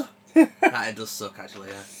 Terrible. That does suck, actually,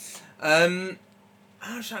 yeah.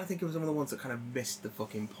 I was trying to think of some of the ones that kind of missed the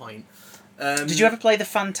fucking point. Did you ever play the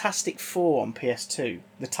Fantastic Four on PS2?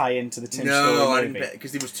 The tie-in to the Tim Story movie? No, I didn't.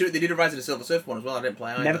 Because there was 2. They did a Rise of the Silver Surfer one as well. I didn't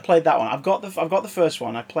play either. Never played that one. I've got the first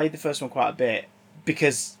one. I played the first one quite a bit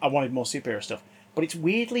because I wanted more superhero stuff. But it's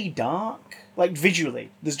weirdly dark, visually.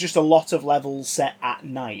 There's just a lot of levels set at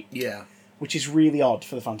night. Yeah. Which is really odd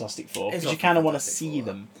for the Fantastic Four because you kind of want to see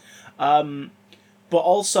them. But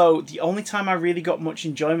also, the only time I really got much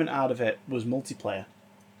enjoyment out of it was multiplayer.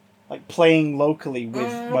 Playing locally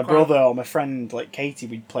with my brother or my friend, Katie,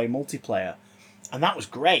 we'd play multiplayer. And that was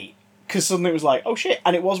great. Because suddenly it was oh shit.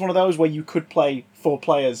 And it was one of those where you could play 4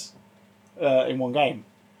 players in one game.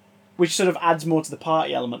 Which sort of adds more to the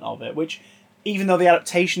party element of it. Which, even though the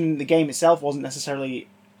adaptation in the game itself wasn't necessarily,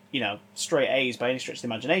 straight A's by any stretch of the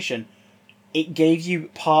imagination, it gave you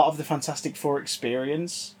part of the Fantastic Four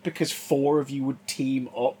experience because 4 of you would team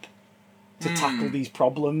up to tackle these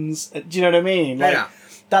problems. Do you know what I mean? Yeah.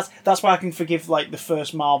 That's why I can forgive the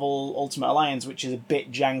first Marvel Ultimate Alliance, which is a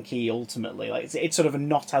bit janky ultimately. It's sort of a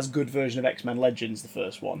not as good version of X-Men Legends, the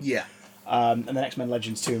first one. Yeah. And then X-Men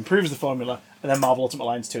Legends 2 improves the formula, and then Marvel Ultimate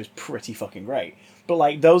Alliance 2 is pretty fucking great.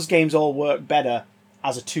 But those games all work better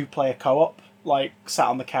as a 2-player co-op, sat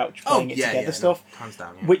on the couch playing together stuff. No, hands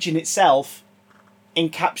down, which in itself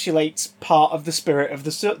encapsulates part of the spirit of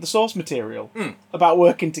the source material about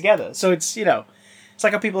working together. So it's it's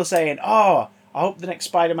like how people are saying, "Oh, I hope the next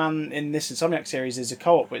Spider-Man in this Insomniac series is a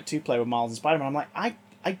co-op with 2-player with Miles and Spider-Man." I'm like, I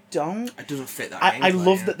don't. It doesn't fit that. I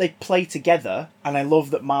love that they play together, and I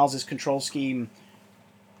love that Miles' control scheme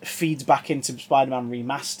feeds back into Spider-Man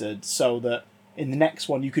Remastered, so that in the next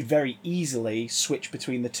one you could very easily switch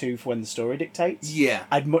between the two for when the story dictates. Yeah,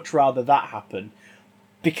 I'd much rather that happen.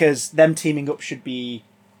 Because them teaming up should be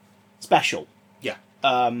special. Yeah.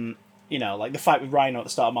 The fight with Rhino at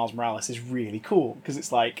the start of Miles Morales is really cool. Because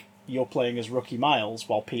it's you're playing as rookie Miles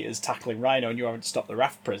while Peter's tackling Rhino and you're having to stop the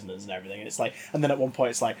raft prisoners and everything. And it's and then at one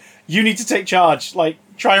point it's you need to take charge.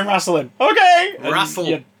 Try and wrestle him. Okay!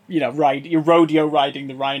 Wrestle! you're rodeo riding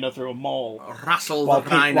the rhino through a mall. Wrestle the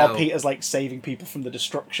rhino. While Peter's like saving people from the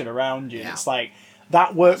destruction around you. Yeah. It's like,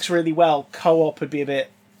 that works really well. Co-op would be a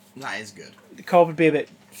bit... That is good. The co-op would be a bit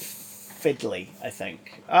fiddly, I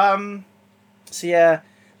think. So yeah,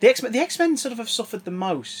 the X-Men sort of have suffered the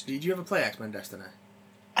most. Did you ever play X-Men Destiny?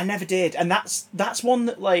 I never did, and that's one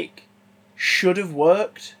that like should have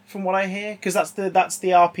worked from what I hear, because that's the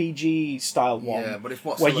RPG style one. Yeah, but it's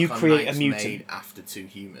what where Silicon you create Knights a mutant made after 2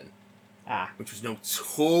 Human, which was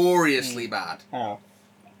notoriously bad. Oh.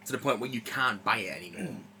 To the point where you can't buy it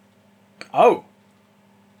anymore. Oh.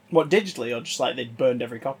 What, digitally, or just like they'd burned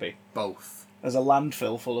every copy? Both. There's a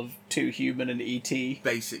landfill full of 2 Human and E.T.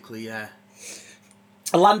 Basically, yeah.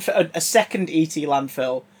 A second E.T.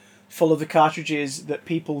 landfill full of the cartridges that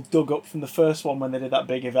people dug up from the first one when they did that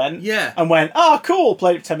big event. Yeah. And went, oh, cool,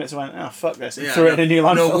 played it for 10 minutes and went, oh, fuck this, and threw it in a new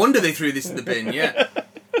landfill. No wonder they threw this in the bin, yeah.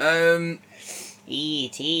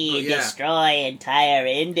 E.T. destroy entire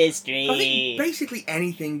industry. I think basically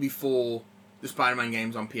anything before the Spider-Man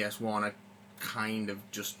games on PS1 are kind of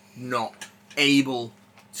just not able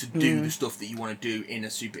to do the stuff that you want to do in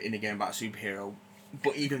a game about a superhero.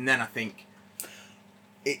 But even then, I think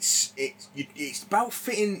it's about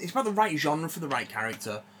fitting. It's about the right genre for the right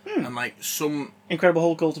character, and like some Incredible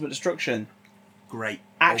Hulk Ultimate Destruction. Great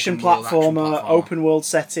Action platformer, open world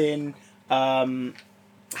setting,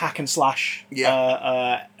 hack and slash,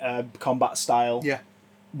 combat style. Yeah,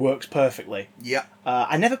 works perfectly. Yeah.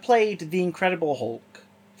 I never played The Incredible Hulk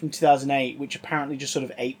from 2008, which apparently just sort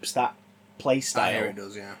of apes that play style. I hear it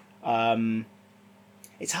does, yeah.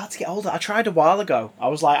 It's hard to get hold of. I tried a while ago. I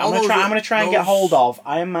was like, I'm gonna try and get hold of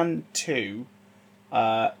Iron Man 2,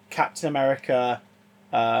 Captain America,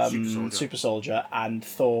 Super Soldier, and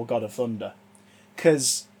Thor: God of Thunder.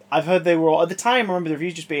 Because I've heard they were all, at the time. I remember the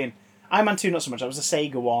reviews just being Iron Man 2, not so much. That was a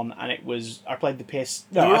Sega one, and it was. I played the PS.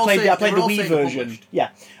 No, I played the Wii version. Published. Yeah,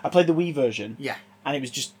 I played the Wii version. Yeah, and it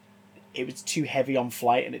was too heavy on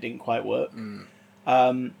flight, and it didn't quite work.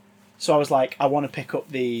 So I was like, I want to pick up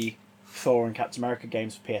the Thor and Captain America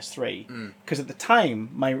games for PS3, because at the time,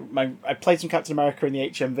 I played some Captain America in the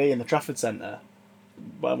HMV in the Trafford Centre,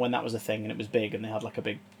 when that was a thing, and it was big, and they had like a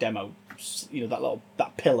big demo,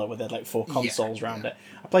 that pillar where they had like 4 consoles around it.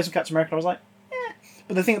 I played some Captain America, and I was like, eh.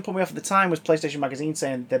 But the thing that put me off at the time was PlayStation Magazine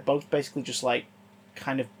saying they're both basically just like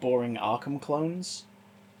kind of boring Arkham clones.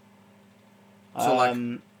 So like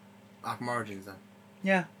Arkham Origins then?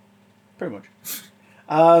 Yeah, pretty much.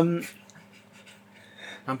 I'm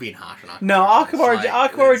being harsh on Arkham. No,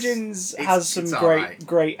 Arkham Origins has some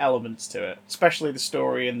great elements to it, especially the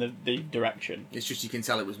story and the direction. It's just you can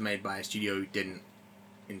tell it was made by a studio who didn't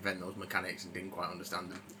invent those mechanics and didn't quite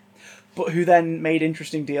understand them. But who then made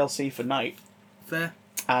interesting DLC for Night. Fair.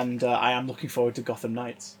 And I am looking forward to Gotham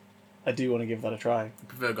Knights. I do want to give that a try. I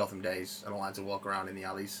prefer Gotham Days. I don't like to walk around in the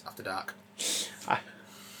alleys after dark. I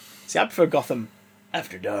prefer Gotham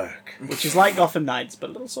After Dark, which is like Gotham Knights, but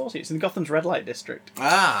a little saucy. It's in Gotham's red light district.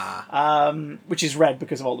 Which is red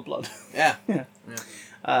because of all the blood. Yeah. Yeah.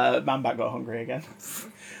 Man-Bat got hungry again.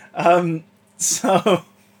 So,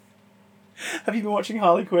 have you been watching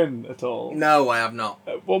Harley Quinn at all? No, I have not.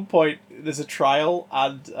 At one point, there's a trial,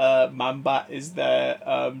 and Man-Bat is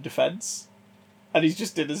their defence, and he's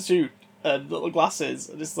just in a suit and little glasses,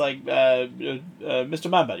 and it's like, Mr.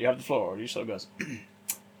 Man-Bat, you have the floor, and he sort of goes...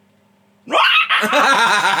 It's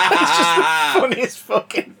just the funniest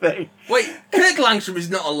fucking thing. Wait, Kirk Langstrom is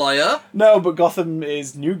not a lawyer? No, but Gotham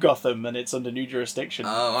is New Gotham, and it's under new jurisdiction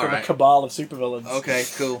from a cabal of supervillains. Okay,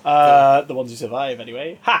 cool. The ones who survive,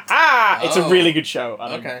 anyway. Ha ha! It's a really good show,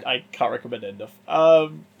 and I can't recommend it enough.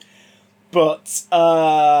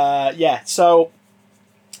 Yeah, so...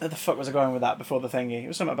 Where the fuck was I going with that before the thingy? It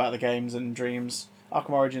was something about the games and dreams.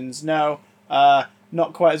 Arkham Origins, no.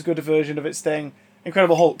 Not quite as good a version of its thing.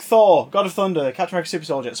 Incredible Hulk, Thor, God of Thunder, Captain America Super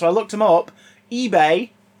Soldier. So I looked them up.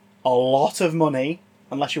 eBay, a lot of money,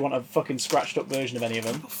 unless you want a fucking scratched up version of any of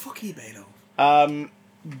them. Oh, fuck eBay though.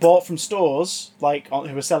 Bought from stores, who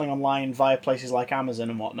are selling online via places like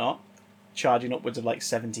Amazon and whatnot, charging upwards of like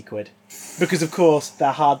 70 quid. Because of course,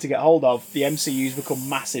 they're hard to get hold of. The MCU's become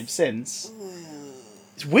massive since.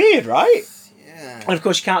 It's weird, right? Yeah. And of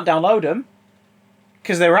course you can't download them,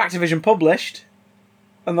 because they were Activision published.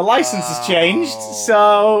 And the license has changed,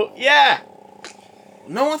 so yeah.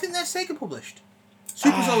 No, I think they're Sega published.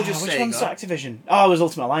 Super Soldier's Sega. Which one's Activision? Oh, it was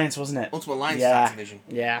Ultimate Alliance, wasn't it? Ultimate Alliance is Activision.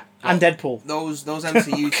 Yeah, and Deadpool. Those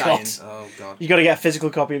MCU tie-ins. Oh god. You got to get a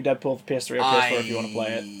physical copy of Deadpool for PS3 or PS4 if you want to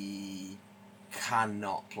play it. I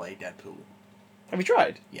cannot play Deadpool. Have you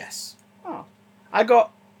tried? Yes. Oh, I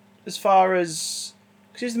got as far as,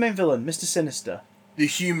 because he's the main villain, Mr. Sinister. The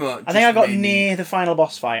humour. I think I got near the final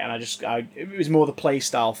boss fight, and it was more the play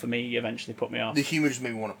style for me. Eventually, put me off. The humour just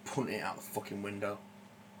made me want to punt it out the fucking window.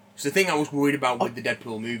 So the thing I was worried about with the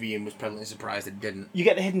Deadpool movie and was pleasantly surprised it didn't. You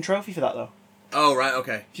get the hidden trophy for that though. Oh right,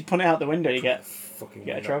 okay. If you punt it out the window, you get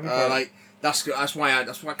a trophy. Like that's why I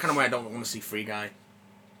don't want to see Free Guy.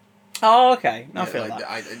 Oh okay, I feel like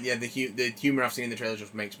that. The humour I've seen in the trailer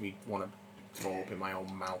just makes me want to throw up in my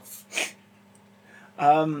own mouth.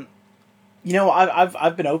 You know,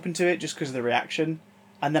 I've been open to it just because of the reaction,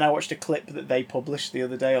 and then I watched a clip that they published the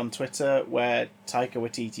other day on Twitter where Taika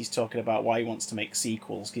Waititi's talking about why he wants to make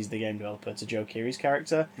sequels because he's the game developer to Joe Keery's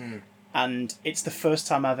character, and it's the first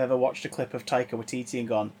time I've ever watched a clip of Taika Waititi and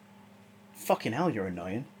gone, "Fucking hell, you're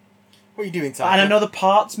annoying." What are you doing, Taika? And I know the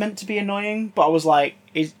part's meant to be annoying, but I was like,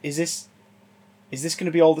 "Is this going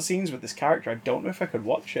to be all the scenes with this character? I don't know if I could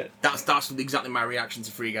watch it." That's exactly my reaction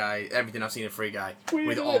to Free Guy. Everything I've seen of Free Guy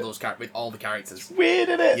with all the characters. Weird,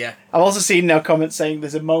 isn't it? Yeah. I've also seen now comments saying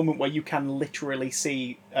there's a moment where you can literally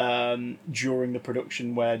see during the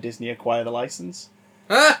production where Disney acquire the license,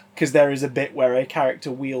 because there is a bit where a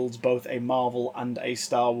character wields both a Marvel and a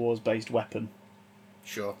Star Wars based weapon.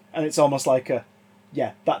 Sure. And it's almost like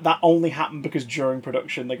that only happened because during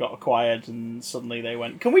production they got acquired and suddenly they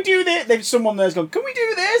went, "Can we do this?" Someone there's gone, "Can we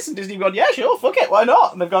do this?" And Disney've gone, "Yeah, sure, fuck it, why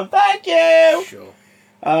not?" And they've gone, "Thank you." Sure.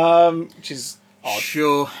 Which is odd.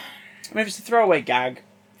 Sure. I mean, if it's a throwaway gag,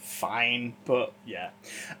 fine, but yeah.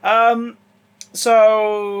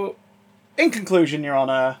 So, in conclusion, Your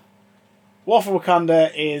Honour, War for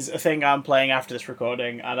Wakanda is a thing I'm playing after this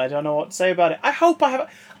recording, and I don't know what to say about it. I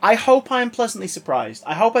hope I'm pleasantly surprised.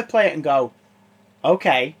 I hope I play it and go,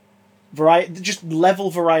 okay, just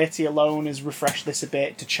level variety alone has refreshed this a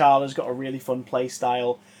bit. T'Challa's got a really fun play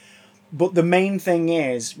style. But the main thing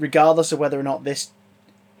is, regardless of whether or not this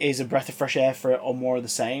is a breath of fresh air for it or more of the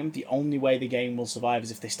same, the only way the game will survive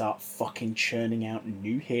is if they start fucking churning out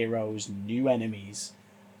new heroes, new enemies,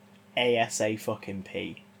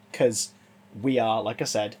 ASAP. Because we are, like I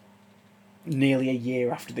said, nearly a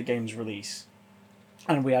year after the game's release,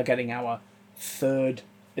 and we are getting our third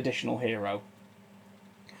additional hero,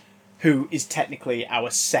 who is technically our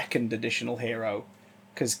second additional hero,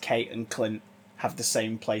 because Kate and Clint have the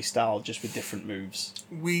same playstyle, just with different moves.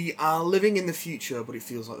 We are living in the future, but it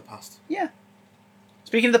feels like the past. Yeah.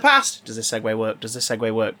 Speaking of the past, does this segue work? Does this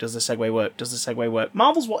segue work? Does this segue work? Does this segue work?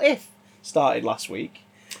 Marvel's What If started last week.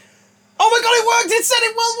 Oh my god, it worked! It said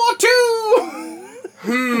it World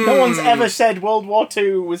War II! No one's ever said World War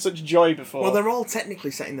II with such joy before. Well, they're all technically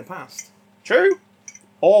set in the past. True.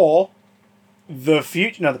 Or the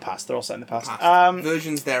future. No, the past. They're all set in the past.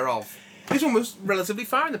 Versions thereof. This one was relatively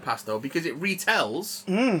far in the past, though, because it retells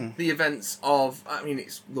the events of... I mean,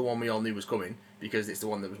 it's the one we all knew was coming, because it's the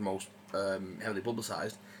one that was most heavily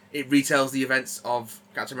publicised. It retells the events of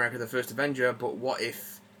Captain America the First Avenger, but what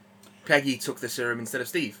if Peggy took the serum instead of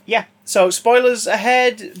Steve? Yeah, so spoilers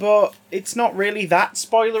ahead, but it's not really that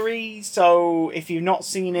spoilery, so if you've not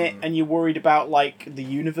seen it and you're worried about, like, the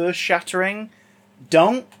universe shattering,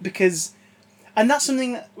 don't, because... And that's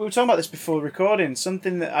something that, we were talking about this before recording,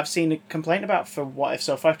 something that I've seen a complaint about for What If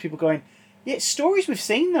so far, people going, yeah, it's stories we've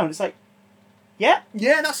seen though, and it's like, yeah.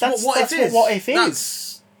 Yeah, that's what If is. What If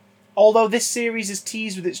is. Although this series is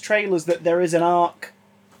teased with its trailers that there is an arc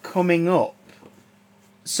coming up,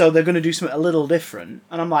 so they're going to do something a little different,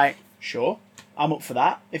 and I'm like, sure, I'm up for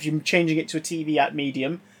that. If you're changing it to a TV at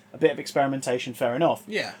medium, a bit of experimentation, fair enough.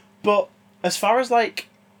 Yeah. But as far as, like,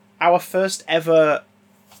 our first ever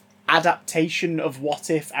adaptation of What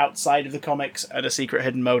If outside of the comics and a secret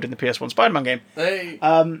hidden mode in the PS1 Spider-Man game. Hey.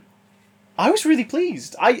 I was really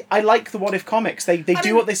pleased. I like the What If comics. They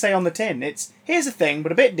do what they say on the tin. It's, here's a thing,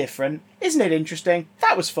 but a bit different. Isn't it interesting?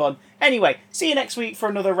 That was fun. Anyway, see you next week for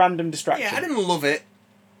another random distraction. Yeah, I didn't love it.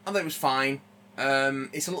 I thought it was fine.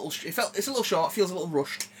 It's a little short, feels a little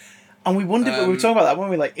rushed. And we wondered, we were talking about that,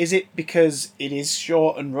 weren't we? Like, is it because it is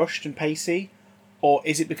short and rushed and pacey? Or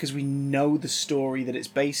is it because we know the story that it's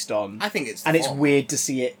based on? I think it's... And it's weird to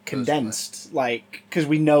see it condensed. Like, because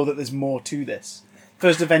we know that there's more to this.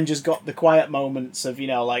 First Avengers got the quiet moments of, you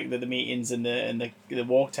know, like the meetings in the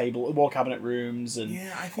war table, war cabinet rooms, and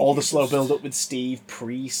all the slow build-up with Steve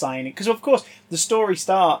pre-signing. Because, of course, the story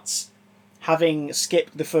starts having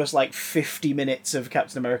skipped the first, 50 minutes of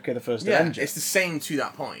Captain America, the First Avenger. It's the same to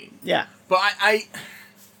that point. Yeah. But I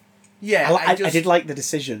did like the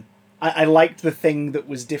decision. I liked the thing that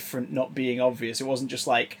was different not being obvious. It wasn't just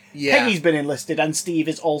Peggy's been enlisted and Steve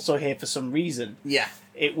is also here for some reason. Yeah.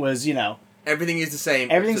 It was, Everything is the same.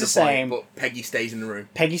 Everything's the same. But Peggy stays in the room.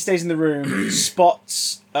 Peggy stays in the room,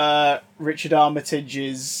 spots Richard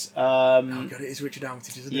Armitage's... oh god, it is Richard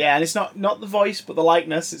Armitage, isn't it? Yeah, and it's not the voice, but the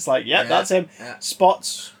likeness. It's like, yeah, that's him. Yeah.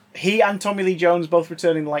 Spots... He and Tommy Lee Jones both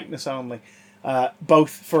returning likeness only. Both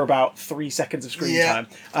for about 3 seconds of screen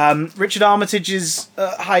time. Richard Armitage's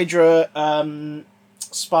Hydra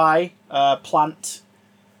spy, Plant...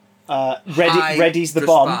 readies the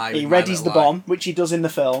bomb. He readies the bomb, which he does in the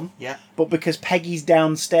film. Yeah. But because Peggy's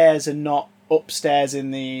downstairs and not upstairs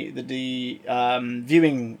in the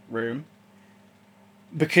viewing room,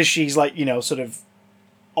 because she's like, sort of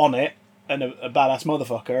on it and a badass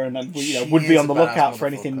motherfucker, and would be on the lookout for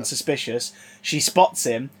anything suspicious, she spots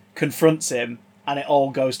him, confronts him, and it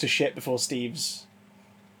all goes to shit before Steve's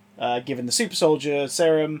given the super soldier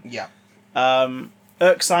serum. Yeah.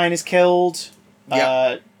 Erskine is killed.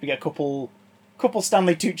 Yeah. We get a couple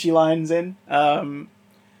Stanley Tucci lines in.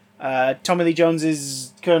 Tommy Lee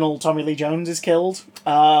Jones's Colonel Tommy Lee Jones is killed.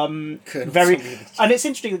 And it's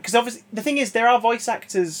interesting because obviously the thing is there are voice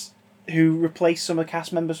actors who replace some of the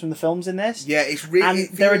cast members from the films in this. Yeah, it's really. And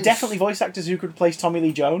there are definitely voice actors who could replace Tommy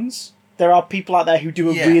Lee Jones. There are people out there who do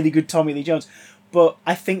a really good Tommy Lee Jones, but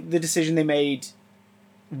I think the decision they made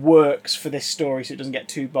works for this story, so it doesn't get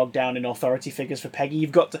too bogged down in authority figures for Peggy.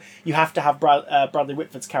 You have to have Bradley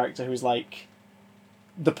Whitford's character, who's like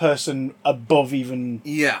the person above even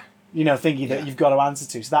thingy that you've got to answer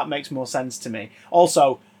to. So that makes more sense to me.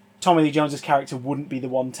 Also, Tommy Lee Jones's character wouldn't be the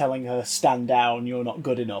one telling her, "Stand down, you're not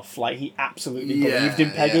good enough." Like he absolutely believed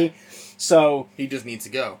in Peggy. So he does need to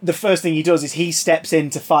go. The first thing he does is he steps in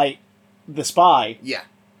to fight the spy. Yeah.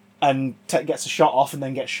 And gets a shot off and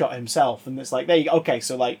then gets shot himself. And it's like, there you go. Okay,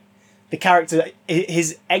 so like, the character,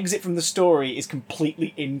 his exit from the story is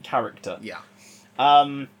completely in character. Yeah.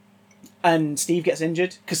 And Steve gets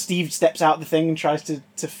injured because Steve steps out the thing and tries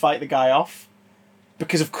to fight the guy off.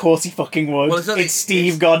 Because of course he fucking would. Well, it's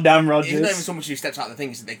Steve goddamn Rogers. It's not even so much who steps out the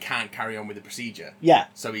thing, it's that they can't carry on with the procedure. Yeah.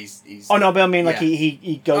 So he's... Oh no, but I mean, like,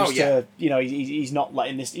 he goes to, he's not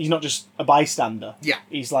letting this, he's not just a bystander. Yeah.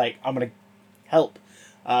 He's like, I'm going to help.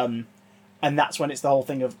 And that's when it's the whole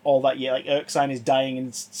thing of all that, like Erskine is dying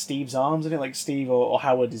in Steve's arms, isn't it? Like Steve or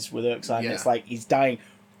Howard is with Erskine. Yeah. It's like he's dying.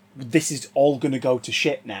 This is all going to go to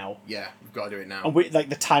shit now. Yeah, we've got to do it now. And like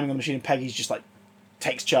the timing on the machine, and Peggy's just like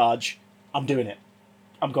takes charge. I'm doing it.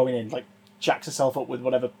 I'm going in. Like jacks herself up with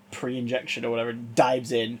whatever pre-injection or whatever, and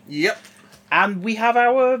dives in. Yep. And we have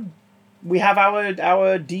our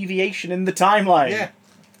deviation in the timeline.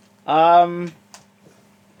 Yeah.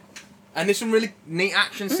 And there's some really neat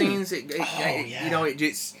action scenes. It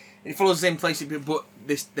follows the same place, but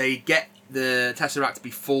they get the Tesseract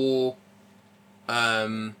before.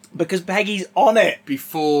 Because Peggy's on it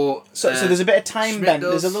before. So there's a bit of time Schmidt bend.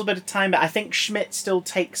 does. There's a little bit of time bend. I think Schmidt still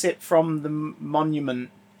takes it from the monument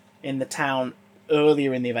in the town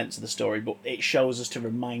earlier in the events of the story, but it shows us to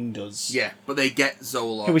remind us. Yeah, but they get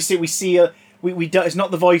Zola. We see we don't. It's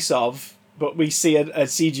not the voice of. But we see a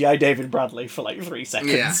CGI David Bradley for like 3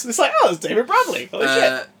 seconds. Yeah. It's like, oh, it's David Bradley. Holy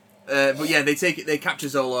shit. But yeah, they capture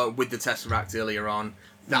Zola with the Tesseract earlier on.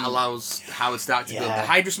 That allows Howard Stark to build the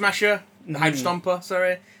Hydra Smasher, the Hydra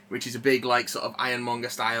Stomper, which is a big, like, sort of Ironmonger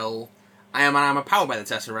style. Iron Man armor powered by the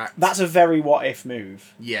Tesseract. That's a very what if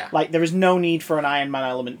move. Yeah. Like, there is no need for an Iron Man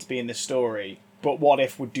element to be in this story. But what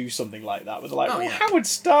if would do something like that? Was like, Howard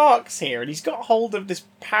Stark's here and he's got hold of this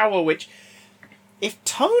power which. If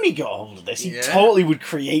Tony got hold of this, he totally would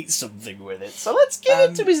create something with it. So let's give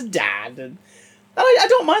it to his dad. And I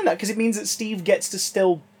don't mind that, because it means that Steve gets to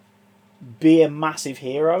still be a massive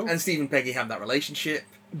hero. And Steve and Peggy have that relationship.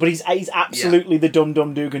 But he's absolutely the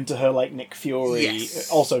Dum-Dum Dugan to her, like Nick Fury.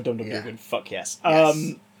 Yes. Also Dum-Dum Dugan. Fuck yes.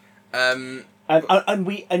 Yes. And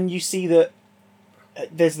you see that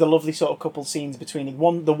there's the lovely sort of couple scenes between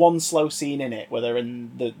the one slow scene in it where they're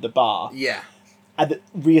in the bar. Yeah. And that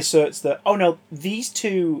reasserts that, oh no, these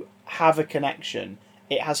two have a connection.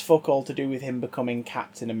 It has fuck all to do with him becoming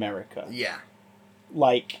Captain America. Yeah.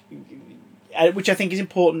 Like, which I think is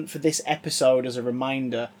important for this episode as a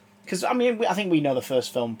reminder. Because, I mean, I think we know the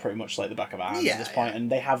first film pretty much like the back of our hands at this point,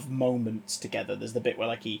 and they have moments together. There's the bit where,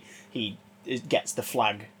 like, he gets the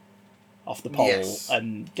flag off the pole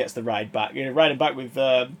and gets the ride back. Riding back with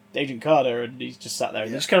Agent Carter, and he's just sat there.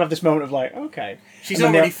 And they just kind of have this moment of like, okay. She's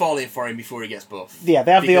already falling for him before he gets buff. Yeah,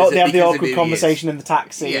 they have the awkward conversation in the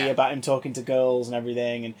taxi about him talking to girls and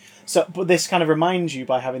everything. And so, but this kind of reminds you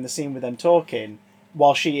by having the scene with them talking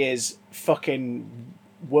while she is fucking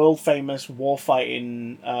world famous war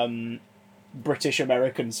fighting British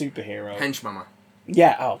American superhero. Hench Mama.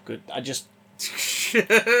 Yeah. Oh, good. I just.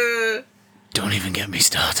 Don't even get me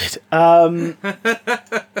started. Remember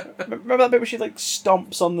that bit where she like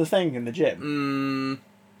stomps on the thing in the gym?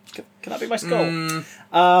 Can that be my skull?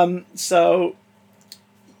 So,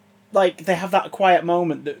 like, they have that quiet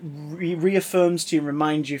moment that reaffirms to you and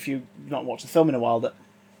reminds you, if you've not watched the film in a while, that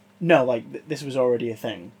no, like, this was already a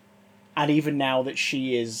thing. And even now that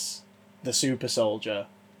she is the super soldier,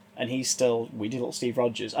 and he's still weedy little Steve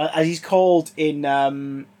Rogers, as he's called in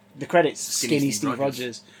the credits, Skinny Steve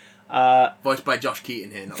Rogers. Voiced by Josh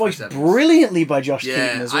Keaton here, not voiced Chris Evans. brilliantly by Josh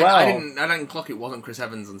Keaton as well. I didn't clock it wasn't Chris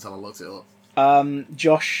Evans until I looked it up.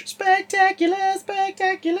 Josh, spectacular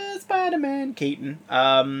Spider-Man Keaton.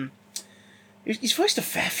 He's voiced a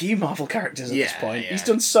fair few Marvel characters at this point. He's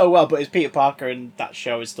done so well, but his Peter Parker in that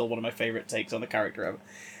show is still one of my favourite takes on the character ever.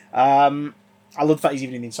 I love the fact he's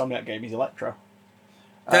even in the Insomniac game, he's Electro.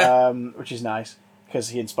 Which is nice, because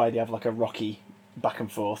he and Spidey have like a Rocky back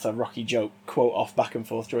and forth, a Rocky joke quote off back and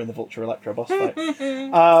forth during the Vulture Electro boss fight.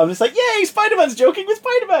 It's like, yay, Spider-Man's joking with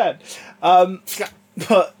Spider-Man!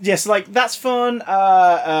 But yes, like, that's fun.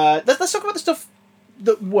 Let's talk about the stuff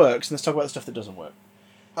that works, and let's talk about the stuff that doesn't work.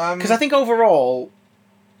 Because I think overall,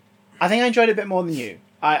 I enjoyed it a bit more than you.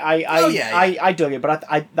 I dug it, but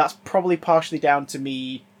I that's probably partially down to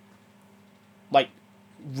me, like,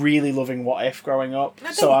 really loving What If growing up.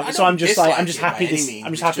 I'm just happy to see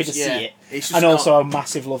it, and also a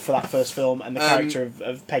massive love for that first film and the character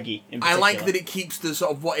of Peggy in particular. I like that it keeps the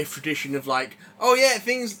sort of What If tradition of like, oh yeah,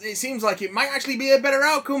 it seems like it might actually be a better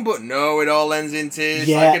outcome, but no, it all ends in tears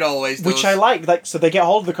like it always does. Which I like. Like, so they get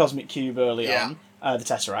hold of the Cosmic Cube early on, the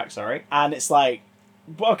Tesseract, sorry, and it's like,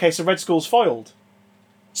 okay, so Red Skull's foiled.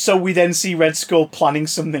 So we then see Red Skull planning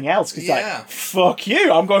something else. He's like, fuck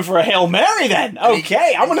you, I'm going for a Hail Mary then.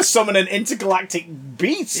 Okay, I'm going to summon an intergalactic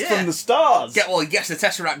beast from the stars. He gets the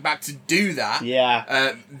Tesseract back to do that.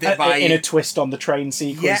 Yeah. In a twist on the train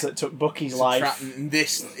sequence that took Bucky's life.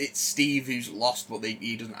 It's Steve who's lost, but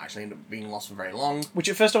he doesn't actually end up being lost for very long. Which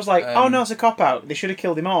at first I was like, oh no, it's a cop-out. They should have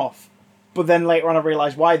killed him off. But then later on I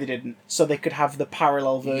realised why they didn't. So they could have the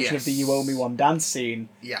parallel version of the You Owe Me One dance scene.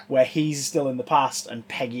 Yeah. Where he's still in the past and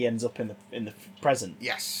Peggy ends up in the present.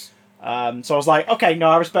 Yes. So I was like, okay, no,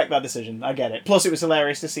 I respect that decision. I get it. Plus it was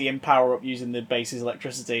hilarious to see him power up using the base's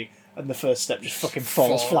electricity and the first step just fucking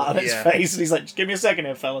falls flat on his face. And he's like, just give me a second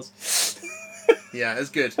here, fellas. Yeah, it's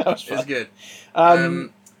good. It's good.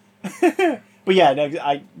 But yeah, no,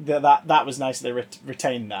 that was nice that they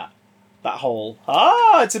retained that. That whole,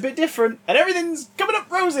 it's a bit different, and everything's coming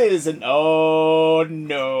up roses, and oh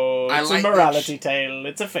no, it's a morality tale,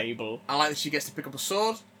 it's a fable. I like that she gets to pick up a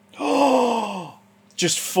sword.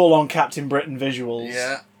 Just full on Captain Britain visuals.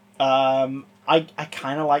 Yeah. I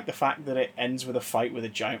kind of like the fact that it ends with a fight with a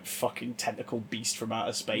giant fucking tentacle beast from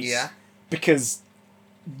outer space. Yeah. Because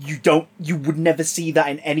you would never see that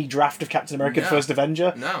in any draft of Captain America: The First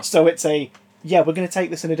Avenger. No. So it's we're going to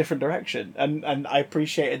take this in a different direction. And I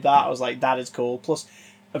appreciated that. I was like, that is cool. Plus,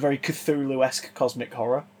 a very Cthulhu-esque cosmic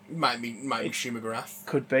horror. Might be Shuma Gorath.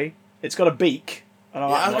 Could be. It's got a beak. And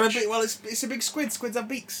it's a big squid. Squids have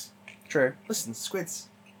beaks. True. Listen, squids.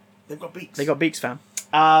 They've got beaks. They got beaks, fam.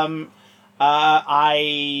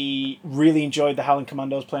 I really enjoyed the Howling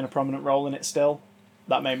Commandos playing a prominent role in it still.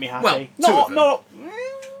 That made me happy. Well,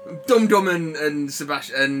 Dum Dum and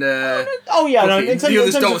Sebastian and the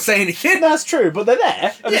others don't say anything. That's true, but they're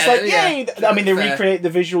there. And it's like, yay! I mean, they recreate the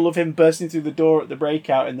visual of him bursting through the door at the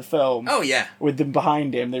breakout in the film. Oh yeah, with them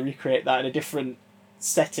behind him. They recreate that in a different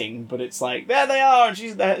setting, but it's like, there they are, and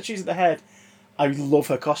she's at the head. I love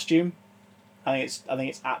her costume. I think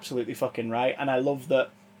it's absolutely fucking right, and I love that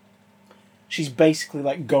she's basically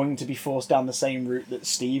like going to be forced down the same route that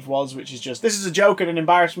Steve was, which is just, this is a joke and an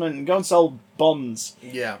embarrassment, and go and sell bonds.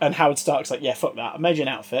 Yeah. And Howard Stark's like, yeah, fuck that. I made you an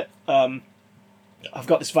outfit. I've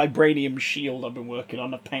got this vibranium shield I've been working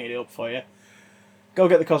on. I've painted it up for you. Go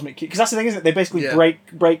get the Cosmic Cube. Because that's the thing, isn't it? They basically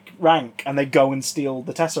break rank and they go and steal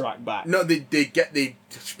the Tesseract back. No, they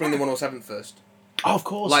spring the 107 first. Oh, of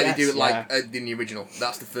course, like they do it in the original.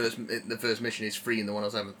 That's the first mission is freeing the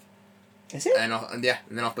 107th. Is it? And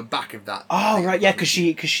then off the back of that. Oh right, yeah, because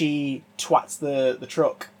she twats the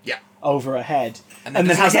truck. Yeah. Over her head, and then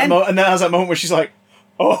has that moment where she's like,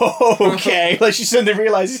 "Oh, okay," like she suddenly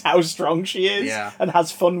realizes how strong she is, and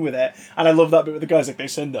has fun with it. And I love that bit with the guys, like they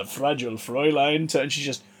send a fragile Fräulein and she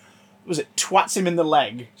just twats him in the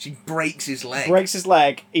leg. She breaks his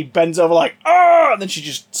leg. He bends over like, oh, and then she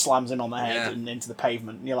just slams him on the head and into the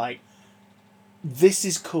pavement. And you're like, this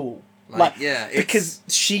is cool. Because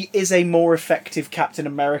she is a more effective Captain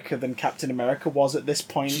America than Captain America was at this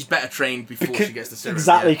point. She's better trained before she gets the serum.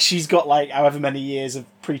 Exactly, she's got like however many years of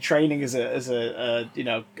pre-training as a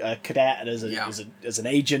cadet and as an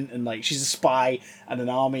agent, and like she's a spy and an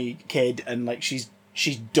army kid, and like she's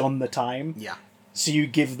done the time. Yeah. So you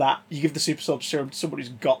give the super soldier serum to somebody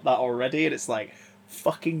who's got that already, and it's like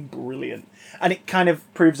fucking brilliant. And it kind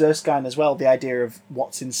of proves Erskine as well, the idea of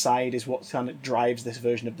what's inside is what kind of drives this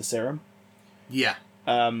version of the serum. Yeah.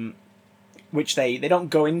 Which they don't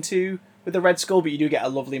go into with the Red Skull, but you do get a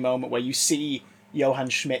lovely moment where you see Johann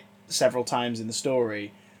Schmidt several times in the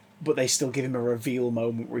story, but they still give him a reveal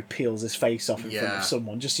moment where he peels his face off in front of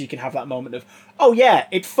someone, just so you can have that moment of, oh yeah,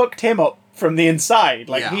 it fucked him up from the inside.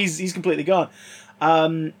 Like, he's completely gone.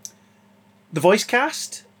 The voice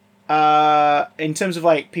cast... in terms of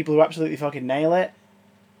like people who absolutely fucking nail it,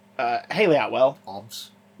 Hayley Atwell.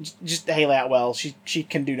 Obs. Just Hayley Atwell. She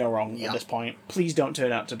can do no wrong at this point. Please don't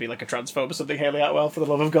turn out to be like a transphobe or something, Hayley Atwell, for the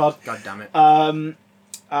love of God. God damn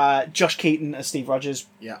it. Josh Keaton as Steve Rogers.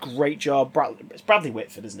 Yeah. Great job. It's Bradley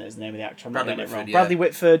Whitford, isn't it? Is the name of the actor? I'm Bradley not getting it Whitford, wrong. yeah. Bradley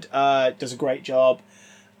Whitford does a great job.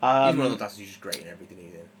 He's one of the actors who's just great in everything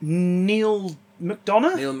he's in. Neil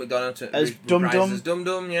McDonough as Dum Dum. As Dum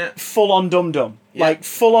Dum, yeah. Full on Dum Dum. Yeah. Like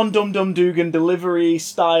full on Dum Dum Dugan delivery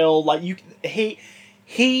style. Like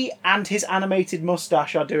he and his animated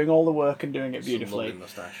mustache are doing all the work and doing it beautifully.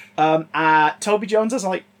 Mustache. Toby Jones has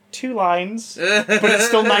like 2 lines, but it's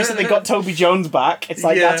still nice that they got Toby Jones back. It's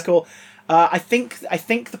like that's cool. I think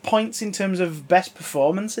the points in terms of best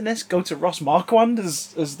performance in this go to Ross Marquand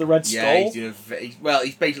as the Red Skull. Yeah,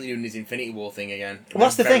 he's basically doing his Infinity War thing again. Well,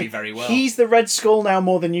 that's the thing. Very well. He's the Red Skull now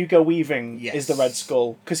more than Hugo Weaving is the Red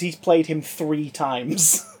Skull, because he's played him 3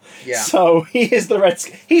 times. Yeah. So he is the Red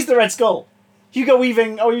Skull. Hugo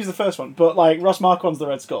Weaving, he was the first one, but like Ross Marquand's the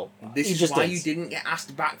Red Skull. This is why you didn't get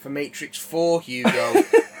asked back for Matrix 4, Hugo.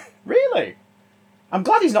 Really? I'm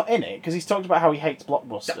glad he's not in it, because he's talked about how he hates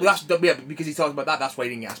blockbusters. Because he talked about that, that's why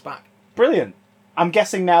he didn't get asked back. Brilliant. I'm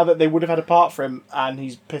guessing now that they would have had a part for him, and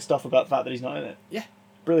he's pissed off about the fact that he's not in it. Yeah.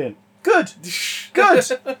 Brilliant. Good. Good.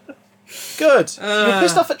 Good. You're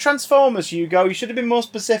pissed off at Transformers, Hugo. You should have been more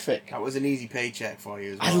specific. That was an easy paycheck for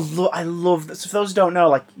you as well. I love that. So for those who don't know,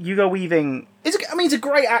 like, Hugo Weaving... he's a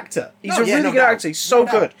great actor. He's a really good actor. He's so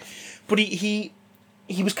good. But he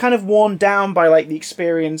was kind of worn down by, like, the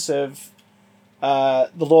experience of The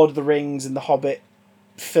Lord of the Rings and The Hobbit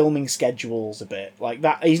filming schedules a bit. Like,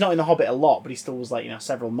 that. He's not in The Hobbit a lot, but he still was, like,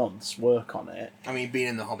 several months work on it. I mean, being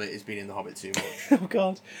in The Hobbit is being in The Hobbit too much. Oh,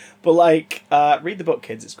 God. But, like, read the book,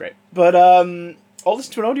 kids. It's great. But, or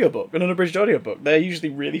listen to an audiobook, an unabridged audiobook. They're usually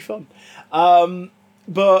really fun.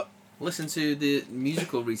 But... listen to the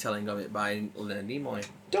musical retelling of it by Leonard Nimoy.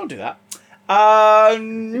 Don't do that.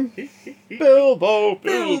 Bilbo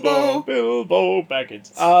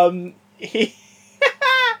Baggins.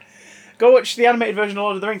 Go watch the animated version of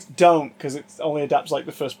Lord of the Rings. Don't, because it only adapts like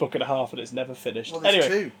the first book and a half, and it's never finished. Well, there's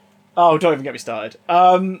anyway. 2. Oh, don't even get me started.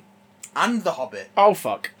 And The Hobbit. Oh,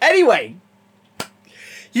 fuck. Anyway.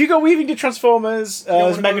 Hugo Weaving did Transformers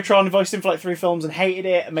as Megatron, voiced him for like 3 films and hated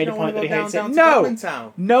it, and made a point that he hates it.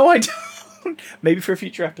 No, I don't. Maybe for a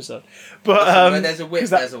future episode. But where there's a whip,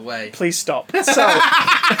 there's a way. Please stop. So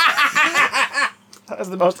that's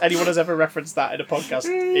the most anyone has ever referenced that in a podcast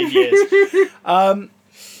in years.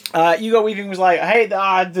 Hugo Weaving was like, "Hey,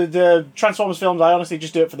 the Transformers films. I honestly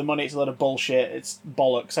just do it for the money. It's a lot of bullshit. It's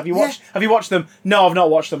bollocks. Have you watched them? No, I've not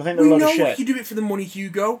watched them. I think they're a load of shit." We know you do it for the money,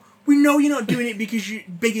 Hugo. We know you're not doing it because you're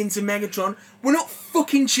big into Megatron. We're not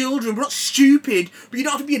fucking children. We're not stupid. But you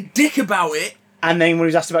don't have to be a dick about it. And then when he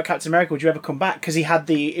was asked about Captain America, would you ever come back? Because he had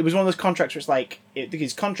it was one of those contracts where it's like,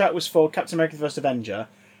 his contract was for Captain America the First Avenger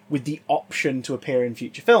with the option to appear in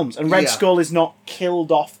future films. And Red Skull is not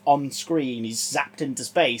killed off on screen. He's zapped into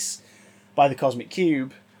space by the Cosmic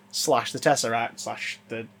Cube / the Tesseract /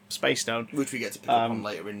 the Space Stone. Which we get to pick up on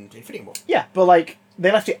later in Infinity War. Yeah, but like,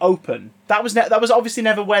 they left it open. That was obviously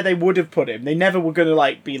never where they would have put him. They never were going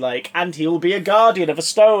to be like, and he'll be a guardian of a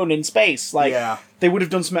stone in space. They would have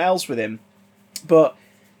done something else with him. But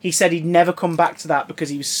he said he'd never come back to that because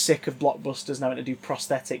he was sick of blockbusters and having to do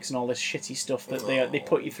prosthetics and all this shitty stuff that they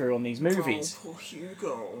put you through on these movies. Oh, poor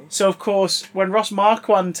Hugo. So, of course, when Ross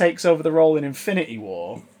Marquand takes over the role in Infinity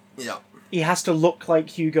War, he has to look like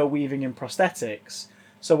Hugo Weaving in prosthetics.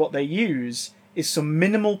 So what they use is some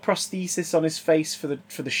minimal prosthesis on his face for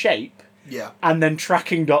the shape, and then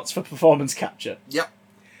tracking dots for performance capture. Yep.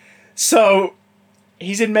 So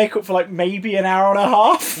he's in makeup for maybe an hour and a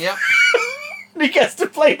half. Yep. And he gets to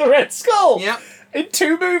play the Red Skull. Yep. In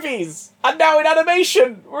 2 movies. And now in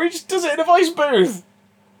animation, where he just does it in a voice booth.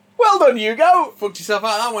 Well done, Hugo. Fucked yourself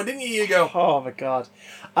out of that one, didn't you, Hugo? Oh my god.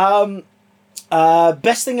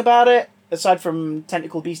 Best thing about it, aside from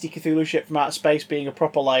tentacle beastie Cthulhu shit from outer space being a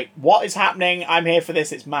proper what is happening? I'm here for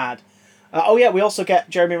this. It's mad. We also get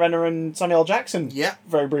Jeremy Renner and Samuel L. Jackson. Yeah.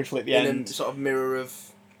 Very briefly at the end. In a sort of mirror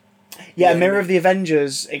of. Yeah, mirror of the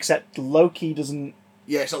Avengers, except Loki doesn't.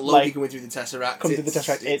 Yeah, it's not Loki coming through the Tesseract. Come through the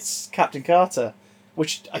Tesseract. It's Captain Carter,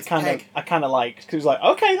 which I kind of liked because it was like,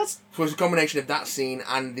 okay, that's. So it's a combination of that scene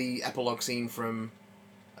and the epilogue scene from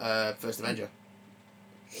First Avenger.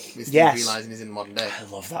 With Steve realising he's in the modern day. I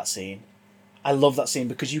love that scene. I love that scene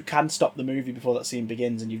because you can stop the movie before that scene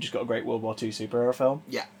begins, and you've just got a great World War II superhero film.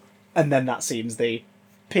 Yeah. And then that scene's the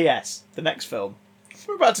P.S. the next film.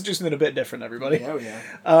 We're about to do something a bit different, everybody. Yeah.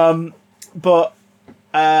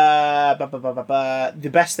 The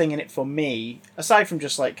best thing in it for me, aside from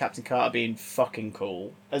just Captain Carter being fucking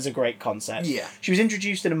cool, as a great concept. Yeah. She was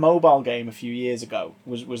introduced in a mobile game a few years ago.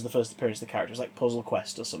 Was the first appearance of the character. It was like Puzzle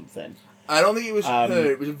Quest or something. I don't think it was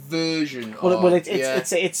her. It was a version.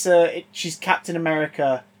 She's Captain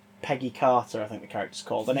America. Peggy Carter, I think the character's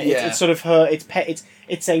called, and it's sort of her.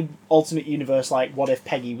 It's a alternate universe. What if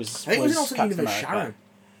Peggy was? I think it was an alternate universe. Sharon.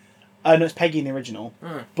 No, it's Peggy in the original.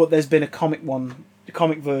 But there's been a comic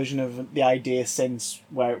version of the idea since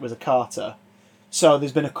where it was a Carter. So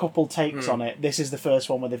there's been a couple takes on it. This is the first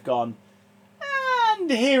one where they've gone,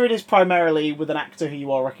 and here it is primarily with an actor who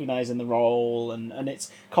you all recognise in the role, and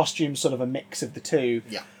its costume sort of a mix of the two.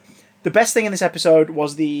 Yeah. The best thing in this episode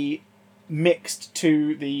was the mixed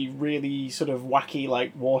to the really sort of wacky,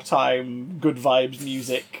 wartime, good vibes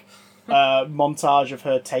music montage of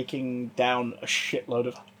her taking down a shitload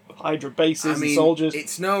of Hydra bases and soldiers.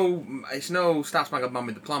 It's no Star Spangled Man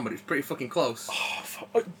with the Plan, but it's pretty fucking close.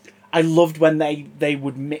 I loved when they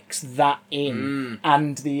would mix that in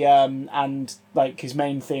and the and his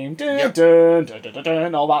main theme dun, dun, dun, dun, dun, dun,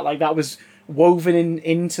 and all that that was woven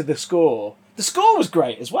into the score. The score was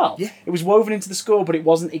great as well. Yeah. It was woven into the score, but it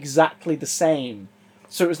wasn't exactly the same.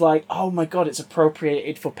 So it was oh my god, it's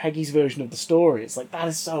appropriated for Peggy's version of the story. It's that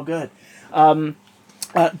is so good. But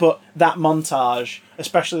that montage,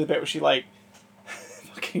 especially the bit where she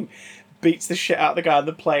fucking beats the shit out of the guy on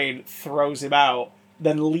the plane, throws him out,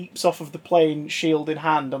 then leaps off of the plane, shield in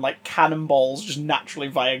hand, and cannonballs just naturally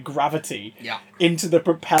via gravity into the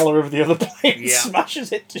propeller of the other plane,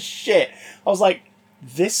 smashes it to shit. I was like,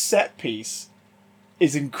 this set piece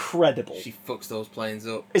is incredible. She fucks those planes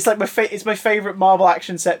up. It's it's my favourite Marvel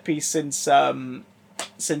action set piece since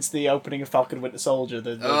the opening of Falcon and Winter Soldier,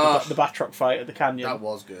 the Batroc fight at the canyon. That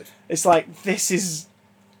was good. It's this is,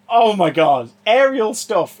 oh my god, aerial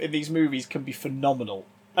stuff in these movies can be phenomenal,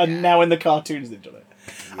 and now in the cartoons they've done it.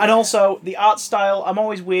 And also the art style. I'm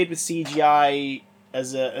always weird with CGI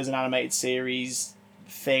as an animated series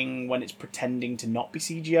thing when it's pretending to not be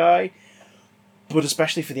CGI. But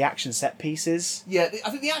especially for the action set pieces. Yeah, I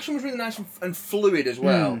think the action was really nice and fluid as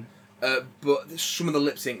well. But some of the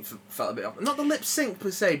lip sync felt a bit off. Not the lip sync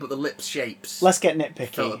per se, but the lip shapes. Let's get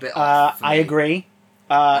nitpicky. Felt a bit off for me. I agree.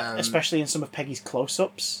 Especially in some of Peggy's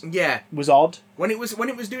close-ups. Yeah. Was odd. When it was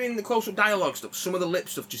doing the close-up dialogue stuff, some of the lip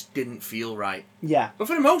stuff just didn't feel right. Yeah. But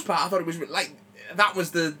for the most part, I thought it was that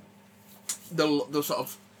was the sort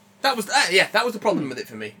of that was the problem with it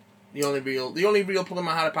for me. The only real problem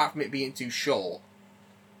I had, apart from it being too short.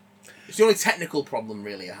 It's the only technical problem,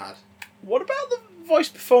 really, I had. What about the voice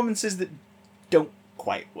performances that don't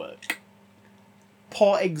quite work?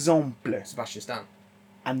 Par exemple. Sebastian Stan.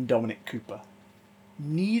 And Dominic Cooper.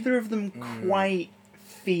 Neither of them quite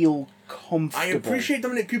feel comfortable. I appreciate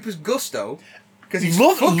Dominic Cooper's gusto, because he's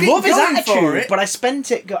love his attitude, but I spent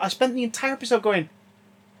the entire episode going,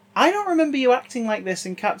 I don't remember you acting like this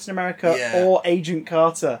in Captain America or Agent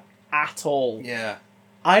Carter at all. Yeah.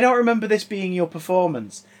 I don't remember this being your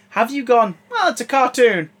performance. Have you gone, well, it's a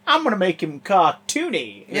cartoon, I'm going to make him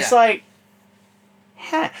cartoony? And it's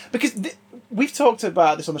because we've talked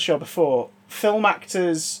about this on the show before. Film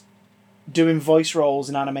actors doing voice roles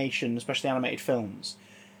in animation, especially animated films,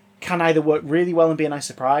 can either work really well and be a nice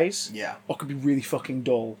surprise, or could be really fucking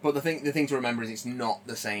dull. But the thing to remember is it's not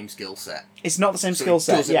the same skill set. It's not the same skill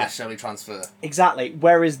set. It doesn't necessarily transfer. Exactly.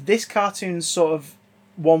 Whereas this cartoon's sort of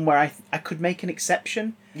one where I could make an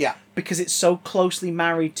exception. Yeah. Because it's so closely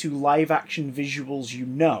married to live action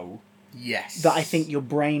visuals, Yes. that I think your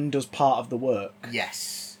brain does part of the work.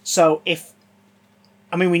 Yes. So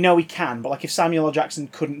we know he can, but if Samuel L. Jackson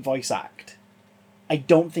couldn't voice act, I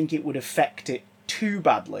don't think it would affect it too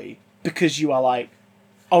badly, because you are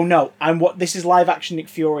oh no, this is live action Nick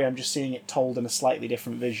Fury, I'm just seeing it told in a slightly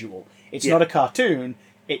different visual. It's not a cartoon,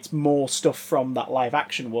 it's more stuff from that live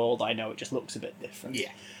action world. I know it just looks a bit different.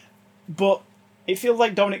 Yeah. But It feels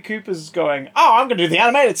like Dominic Cooper's going, oh, I'm going to do the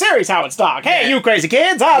animated series, Howard Stark. Hey, you crazy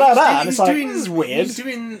kids! And it's like, this is weird. He's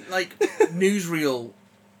doing, like, newsreel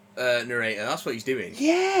narrator. That's what he's doing.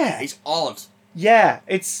 Yeah. It's odd. Yeah,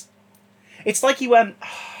 it's like he went...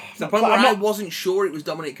 The point where I wasn't sure it was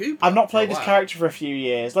Dominic Cooper. I've not played this character for a few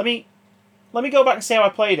years. Let me go back and see how I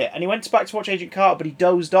played it. And he went back to watch Agent Carter, but he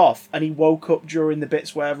dozed off, and he woke up during the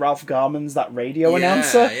bits where Ralph Garman's that radio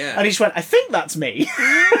announcer. Yeah. And he just went, I think that's me.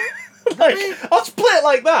 Like, I'll split it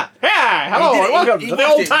like that. Yeah, hello, welcome to the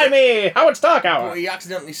old-timey Howard Stark hour. Well, he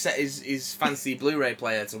accidentally set his fancy Blu-ray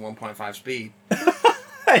player to 1.5 speed.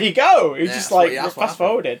 There you go. He just, like,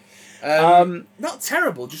 fast-forwarded. Not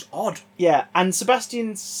terrible, just odd. Yeah, and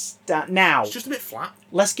Sebastian now... It's just a bit flat.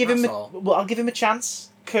 Let's give him... Well, I'll give him a chance,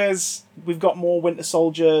 because we've got more Winter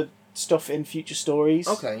Soldier stuff in future stories.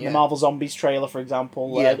 Okay, yeah. The Marvel Zombies trailer, for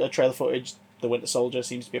example, a trailer footage, the Winter Soldier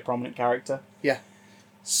seems to be a prominent character. Yeah.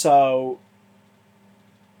 So,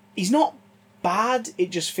 he's not bad,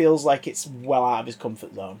 it just feels like it's well out of his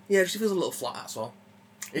comfort zone. Yeah, it just feels a little flat, that's all.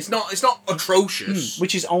 It's not atrocious.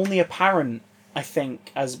 Which is only apparent, I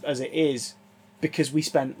think, as it is, because we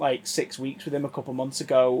spent like 6 weeks with him a couple months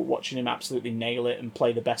ago, watching him absolutely nail it and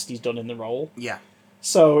play the best he's done in the role. Yeah.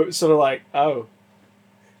 So, it's sort of like, oh.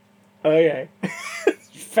 Okay.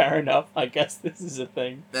 Fair enough, I guess this is a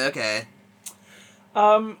thing. Okay.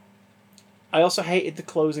 I also hated the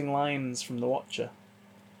closing lines from The Watcher,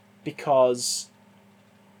 because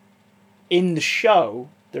in the show,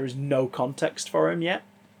 there is no context for him yet.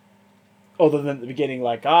 Other than at the beginning,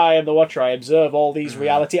 like, I am the Watcher, I observe all these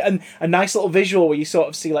reality. And a nice little visual where you sort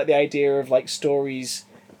of see like the idea of like stories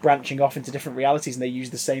branching off into different realities, and they use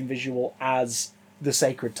the same visual as the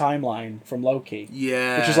Sacred Timeline from Loki.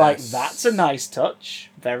 Yeah. Which is like, that's a nice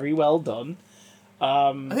touch. Very well done.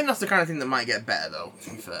 I think that's the kind of thing that might get better, though, to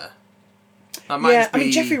be fair. I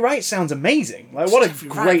mean, Jeffrey Wright sounds amazing. Like, what a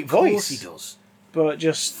great voice. Of course he does. But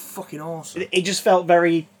just... Fucking awesome. It just felt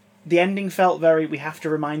very... The ending felt very... We have to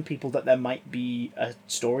remind people that there might be a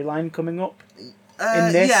storyline coming up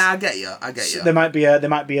in this. Yeah, I get you. So there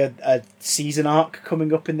might be a season arc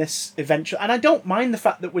coming up in this eventually. And I don't mind the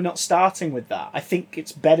fact that we're not starting with that. I think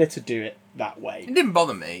it's better to do it that way. It didn't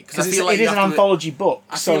bother me. Because it is an anthology book,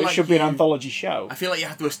 so it should be an anthology show. I feel like you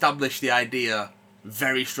have to establish the idea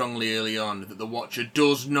very strongly early on that the Watcher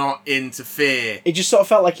does not interfere. It just sort of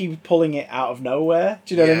felt like he was pulling it out of nowhere.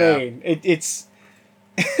 Do you know what I mean? It's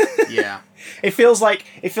yeah. It feels like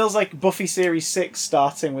Buffy Series 6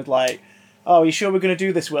 starting with like, oh, you sure we're going to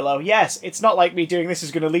do this, Willow? Yes, it's not like me doing this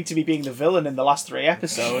is going to lead to me being the villain in the last 3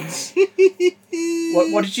 episodes.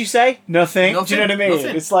 What did you say? Nothing. Do you know what I mean?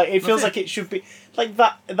 Nothing. It's like, it feels like it should be like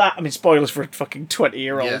that. I mean, spoilers for a fucking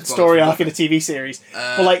 20-year-old story arc in a TV series.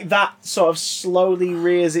 But like that sort of slowly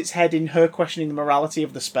rears its head in her questioning the morality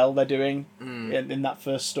of the spell they're doing in that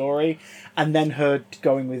first story, and then her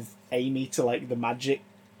going with Amy to like the magic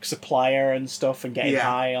supplier and stuff and getting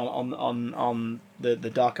high on the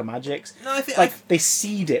darker magics. No, I think they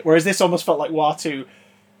seed it, whereas this almost felt like Uatu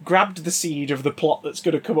grabbed the seed of the plot that's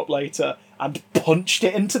going to come up later and punched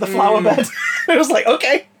it into the flower bed. It was like,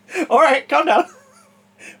 okay, all right, calm down.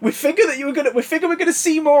 We figure we're gonna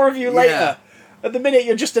see more of you later. Yeah. At the minute,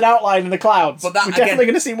 you're just an outline in the clouds. But we're definitely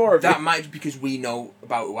going to see more of you. That might be because we know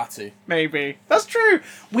about Uatu. Maybe that's true.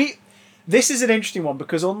 This is an interesting one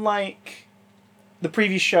because unlike the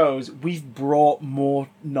previous shows, we've brought more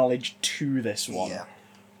knowledge to this one. Yeah.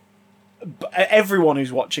 But everyone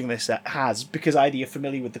who's watching this has, because either you're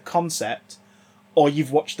familiar with the concept or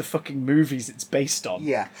you've watched the fucking movies it's based on.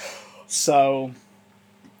 Yeah. So,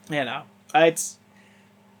 you know, I'm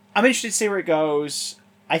interested to see where it goes.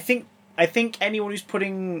 I think anyone who's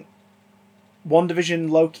putting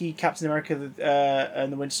WandaVision, Loki, Captain America,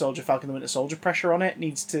 and the Winter Soldier, Falcon the Winter Soldier pressure on it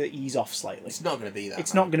needs to ease off slightly. It's not going to be that.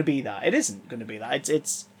 It's not going to be that. It isn't going to be that.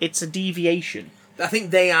 It's a deviation. I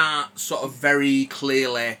think they are sort of very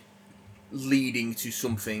clearly leading to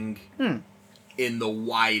something in the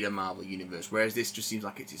wider Marvel universe, whereas this just seems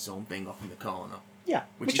like it's its own thing off in the corner. Yeah,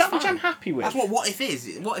 which I'm happy with. That's what If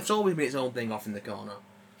is. What If's always been its own thing off in the corner.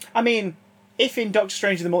 I mean, if in Doctor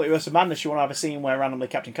Strange in the Multiverse of Madness you want to have a scene where randomly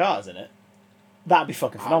Captain Carter's in it, that'd be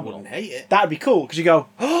fucking phenomenal. I wouldn't hate it. That'd be cool, because you go,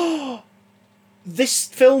 oh, this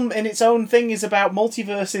film in its own thing is about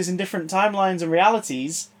multiverses and different timelines and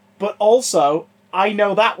realities, but also, I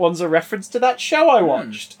know that one's a reference to that show I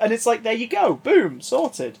watched. And it's like, there you go, boom,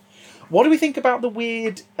 sorted. What do we think about the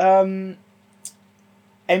weird MCU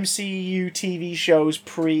TV shows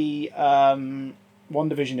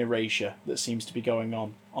WandaVision erasure that seems to be going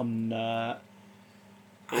on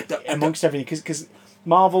amongst everything? Because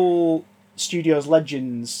Marvel Studios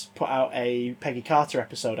Legends put out a Peggy Carter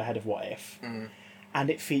episode ahead of What If, and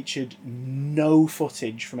it featured no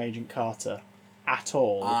footage from Agent Carter at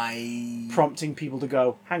all, prompting people to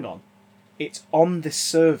go, hang on, it's on this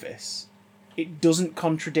service, it doesn't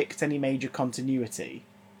contradict any major continuity.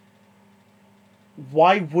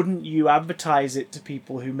 Why wouldn't you advertise it to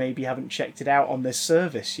people who maybe haven't checked it out on this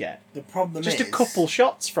service yet? The problem Just is... a couple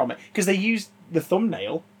shots from it. Because they used the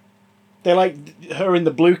thumbnail. They her in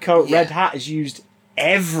the blue coat, red hat is used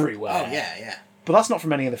everywhere. Oh, yeah. But that's not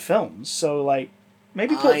from any of the films. So,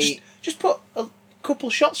 maybe just put a couple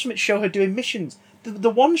shots from it, show her doing missions. The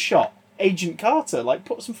one shot, Agent Carter,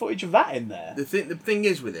 put some footage of that in there. The thing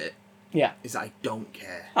is with it, yeah, is I don't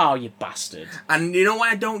care. Oh, you bastard. And you know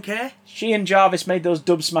why I don't care? She and Jarvis made those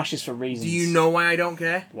dub smashes for reasons. Do you know why I don't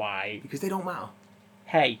care? Why? Because they don't matter.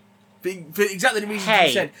 Hey. For exactly the reasons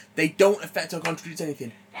you said. They don't affect or contribute to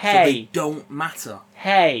anything. Hey. So they don't matter.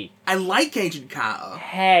 Hey. I like Agent Carter.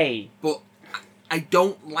 Hey. But I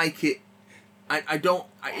don't like it. I don't...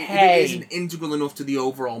 Hey. It isn't integral enough to the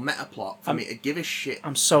overall meta plot for me to give a shit.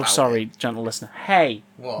 I'm so sorry, gentle listener. Hey.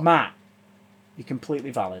 What? Matt. You're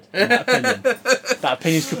completely valid in that opinion. That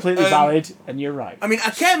opinion's completely valid, and you're right. I mean,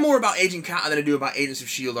 I care more about Agent Carter than I do about Agents of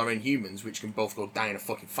S.H.I.E.L.D. or Inhumans, which can both go die in a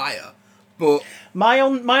fucking fire. But my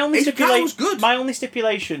only Agent Carter was good. My only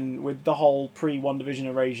stipulation with the whole pre-WandaVision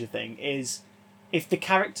Erasure thing is, if the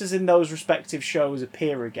characters in those respective shows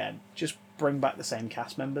appear again, just bring back the same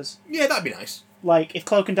cast members. Yeah, that'd be nice. If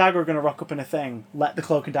Cloak and Dagger are going to rock up in a thing, let the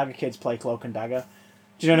Cloak and Dagger kids play Cloak and Dagger.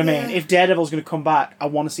 Do you know what I mean? If Daredevil's going to come back, I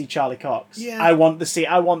want to see Charlie Cox. Yeah. I want the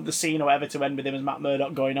scene or whatever to end with him as Matt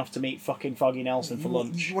Murdock going off to meet fucking Foggy Nelson for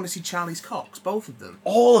lunch. You want to see Charlie's Cox, both of them.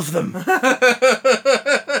 All of them.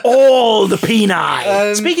 All the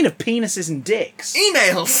peni. Speaking of penises and dicks.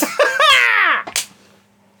 Emails.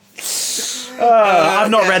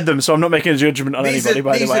 I've not read them, so I'm not making a judgment on anybody,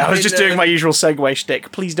 by the way. I was just doing my usual segue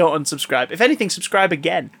shtick. Please don't unsubscribe. If anything, subscribe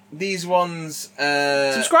again. These ones...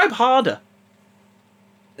 Subscribe harder.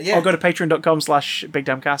 Yeah. Or go to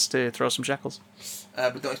patreon.com/BigDamnCast to throw some shekels.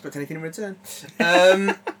 But don't expect anything in return.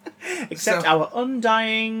 Except our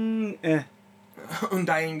undying...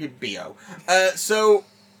 undying bio. Some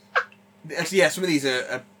of these are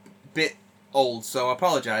a bit old, so I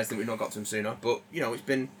apologise that we've not got to them sooner. But, it's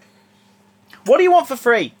been... What do you want for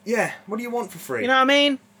free? Yeah, what do you want for free? You know what I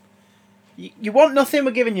mean? You want nothing,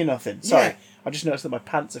 we're giving you nothing. Sorry. Yeah. I just noticed that my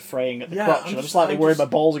pants are fraying at the crotch, and I'm slightly worried my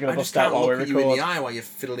balls are going to bust out while we record. I just can't look at you in the eye while you're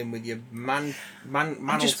fiddling with your mantle.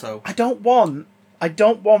 I don't want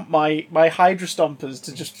my Hydra stompers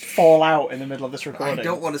to just fall out in the middle of this recording. I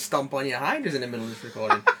don't want to stomp on your Hydras in the middle of this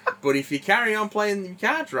recording. But if you carry on playing your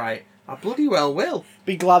cards right, I bloody well will.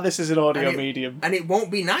 Be glad this is an audio medium. And it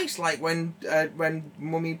won't be nice like when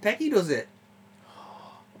Mummy Peggy does it.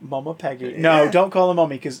 Mama Peggy. No, don't call her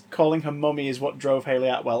Mummy, because calling her Mummy is what drove Hayley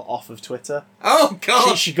Atwell off of Twitter. Oh,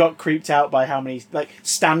 God! She got creeped out by how many...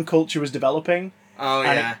 stan culture was developing. Oh,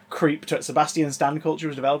 and yeah. It creeped her. Sebastian stan culture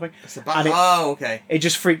was developing. Okay. It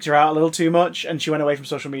just freaked her out a little too much, and she went away from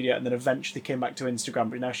social media, and then eventually came back to Instagram,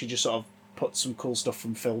 but now she just sort of puts some cool stuff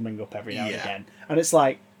from filming up every now and again. And it's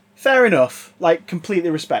fair enough. Completely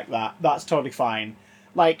respect that. That's totally fine.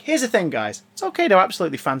 Here's the thing, guys. It's okay to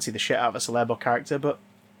absolutely fancy the shit out of a celeb or character, but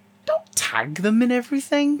don't tag them in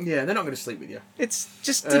everything. Yeah, they're not going to sleep with you. It's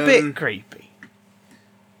just a bit creepy.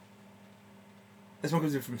 This one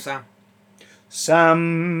comes in from Sam.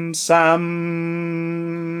 Sam says...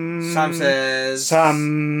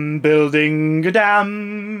 Sam building a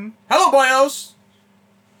dam. Hello, boyos!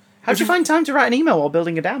 How'd you find time to write an email while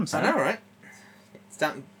building a dam, Sam? I know, right?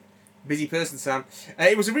 Busy person, Sam.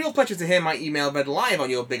 It was a real pleasure to hear my email read live on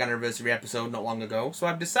your big anniversary episode not long ago, so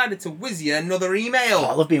I've decided to whiz you another email. Oh,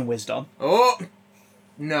 I love being whizzed on. Oh!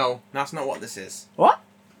 No, that's not what this is. What?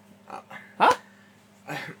 Huh?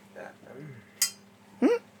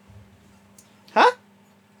 Huh?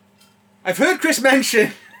 I've heard Chris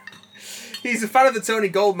mention he's a fan of the Tony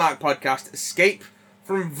Goldmark podcast, Escape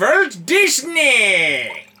from Walt Disney!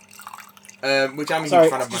 Which I'm a huge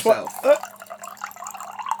fan of myself.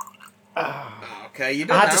 Okay, you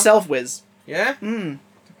don't I had to self-whiz. Yeah? Mm.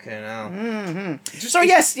 Okay, now. Mm-hmm. So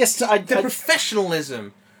yes. The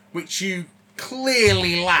professionalism which you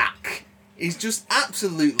clearly lack is just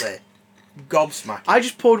absolutely gobsmacking. I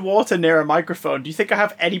just poured water near a microphone. Do you think I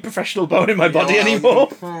have any professional bone in my body anymore?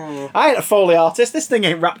 I ain't a Foley artist. This thing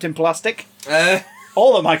ain't wrapped in plastic.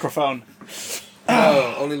 Or the microphone.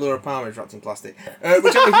 Oh, only Laura Palmer is wrapped in plastic.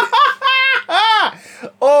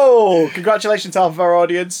 Oh, congratulations, half of our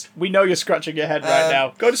audience. We know you're scratching your head right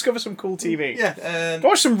now. Go discover some cool TV. Yeah. Go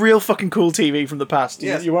watch some real fucking cool TV from the past.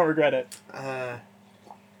 You won't regret it.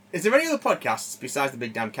 Is there any other podcasts besides the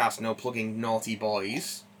Big Damn Cast, no plugging Naughty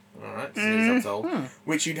Boys, alright, that's all,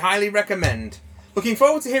 which you'd highly recommend? Looking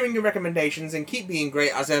forward to hearing your recommendations and keep being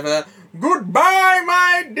great as ever. Goodbye,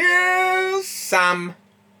 my dear Sam.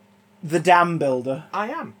 The Dam Builder. I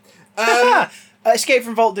am. Escape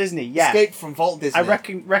from Walt Disney, yeah. Escape from Walt Disney. I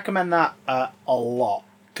recommend that a lot.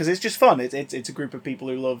 Because it's just fun. It's a group of people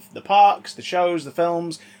who love the parks, the shows, the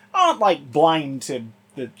films, aren't like blind to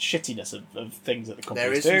the shittiness of things that the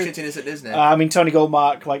companies do. There is some shittiness at Disney. I mean, Tony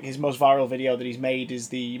Goldmark, like his most viral video that he's made is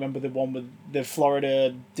remember the one with the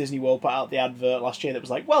Florida Disney World put out the advert last year that was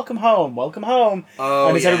like, welcome home. Oh,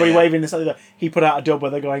 and it's everybody waving this. He put out a dub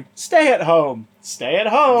where they're going, stay at home.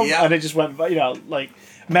 Yeah. And it just went, like,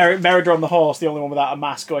 Meridor on the horse, the only one without a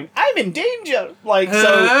mask, going, I'm in danger. Like,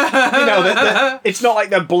 so, it's not like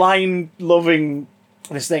they're blind loving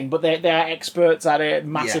this thing, but they are experts at it,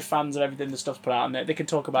 massive fans of everything the stuff's put out, and they can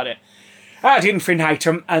talk about it ad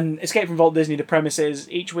infinitum. And Escape from Walt Disney, the premise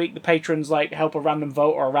is each week the patrons like help a random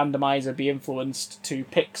vote or a randomizer be influenced to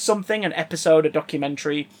pick something, an episode, a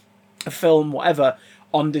documentary, a film, whatever,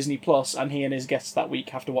 on Disney Plus, and he and his guests that week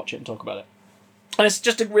have to watch it and talk about it. And it's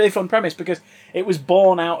just a really fun premise because it was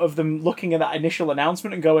born out of them looking at that initial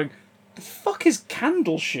announcement and going, the fuck is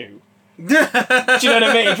Candleshoe? Do you know what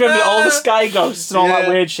I mean? Do you remember all the Sky Ghosts and all that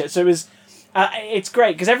weird shit? So it's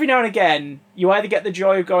great because every now and again you either get the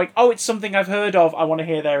joy of going, oh, it's something I've heard of, I want to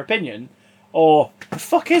hear their opinion, or the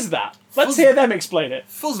fuck is that? Let's hear them explain it.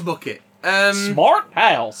 Fuzzbucket. Smart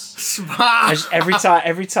pals. Smart.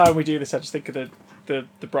 Every time we do this, I just think of the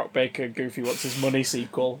Brock Baker Goofy What's His Money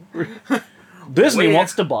sequel. Disney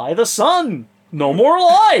wants to buy the sun. No more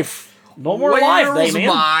life. No more life, Damien. Where's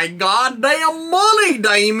my goddamn money,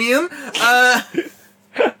 Damien?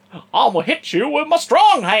 I'm gonna hit you with my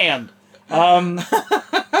strong hand.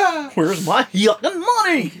 Where's my yucking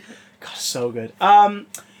money? God, so good.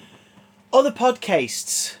 Other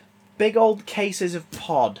podcasts. Big old cases of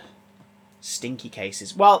pod. Stinky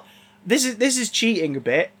cases. Well, this is cheating a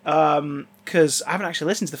bit, because I haven't actually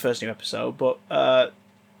listened to the first new episode, but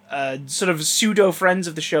sort of pseudo friends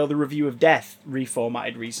of the show, The Review of Death,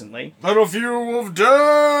 reformatted recently. The Review of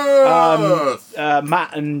Death.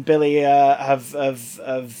 Matt and Billy have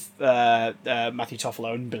Matthew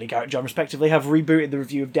Toffolo and Billy Garrett John respectively have rebooted The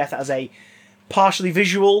Review of Death as a partially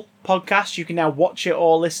visual podcast. You can now watch it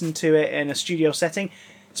or listen to it in a studio setting.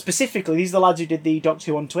 Specifically, these are the lads who did the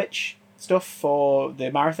Doctor Who on Twitch stuff for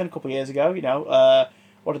the marathon a couple of years ago. You know,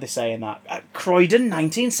 what did they say in that? Croydon,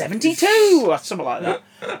 1972, something like that.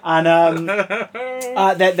 And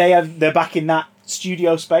they're back in that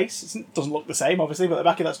studio space. It doesn't look the same, obviously, but they're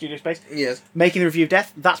back in that studio space. Yes. Making The Review of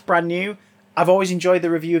Death. That's brand new. I've always enjoyed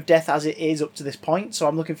The Review of Death as it is up to this point, so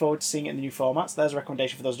I'm looking forward to seeing it in the new formats. There's a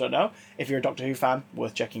recommendation for those who don't know. If you're a Doctor Who fan,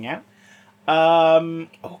 worth checking out. Oh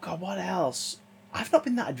God, what else? I've not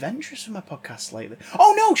been that adventurous with my podcasts lately.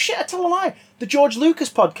 Oh no, shit, I tell a lie. The George Lucas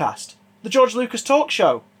podcast. The George Lucas Talk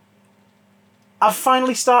Show. I've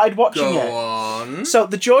finally started watching it. Go on. So,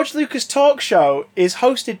 the George Lucas Talk Show is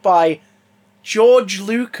hosted by George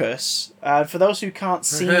Lucas. For those who can't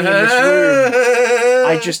see me in this room,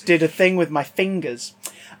 I just did a thing with my fingers.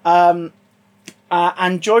 And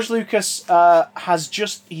George Lucas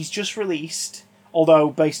he's just released, although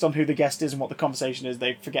based on who the guest is and what the conversation is,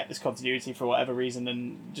 they forget this continuity for whatever reason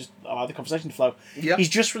and just allow the conversation to flow. Yep. He's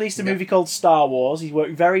just released a movie called Star Wars. He's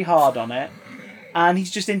worked very hard on it. And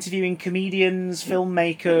he's just interviewing comedians,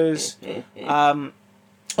 filmmakers,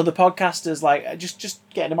 other podcasters, like just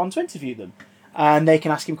getting them on to interview them. And they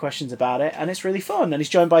can ask him questions about it, and it's really fun. And he's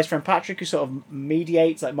joined by his friend Patrick, who sort of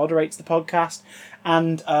moderates the podcast,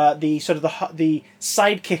 and the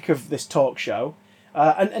sidekick of this talk show.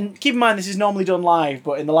 And keep in mind, this is normally done live,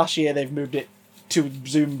 but in the last year they've moved it to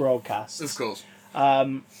Zoom broadcasts. Of course.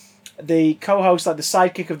 The co-host, the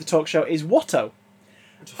sidekick of the talk show, is Watto.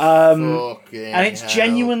 And it's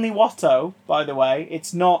genuinely Watto, by the way.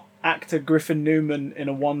 It's not actor Griffin Newman in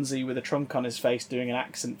a onesie with a trunk on his face doing an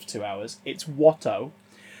accent for 2 hours. It's Watto.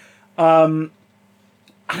 And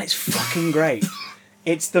it's fucking great.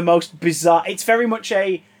 It's the most bizarre... It's very much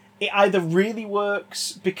it either really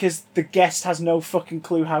works because the guest has no fucking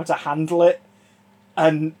clue how to handle it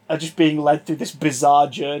and are just being led through this bizarre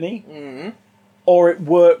journey, or it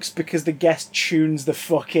works because the guest tunes the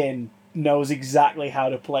fuck in, knows exactly how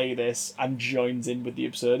to play this, and joins in with the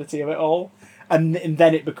absurdity of it all. And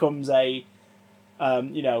then it becomes just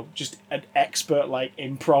an expert,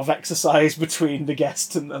 improv exercise between the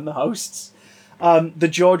guests and the hosts. The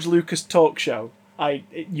George Lucas Talk Show.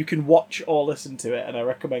 You can watch or listen to it, and I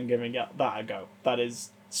recommend giving that a go. That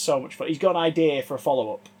is so much fun. He's got an idea for a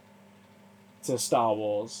follow-up to Star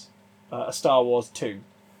Wars. A Star Wars 2.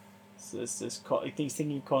 He's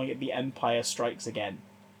thinking of calling it The Empire Strikes Again.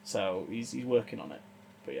 So he's working on it.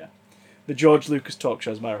 But yeah. The George Lucas talk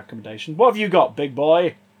show is my recommendation. What have you got, big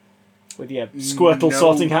boy? With your Squirtle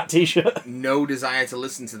sorting hat t-shirt. No desire to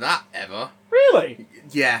listen to that ever. Really?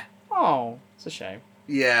 Yeah. Oh, it's a shame.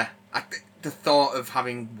 Yeah. The thought of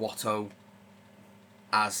having Watto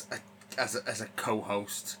as a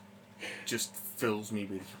co-host just fills me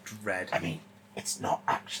with dread. I mean, it's not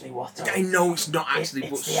actually Watto. I know it's not actually,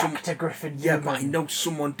 it's the actor Griffin Newman. Yeah, but I know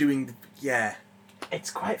someone doing the... Yeah.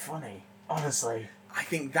 It's quite funny, honestly. I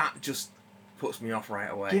think that just puts me off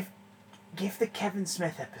right away. Give the Kevin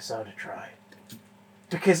Smith episode a try.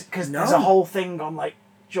 Because there's a whole thing on, like,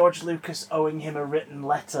 George Lucas owing him a written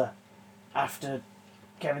letter after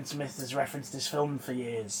Kevin Smith has referenced his film for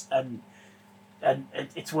years. And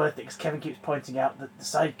it's worth it because Kevin keeps pointing out that the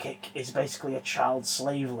sidekick is basically a child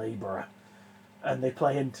slave labourer. And they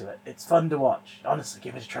play into it. It's fun to watch. Honestly,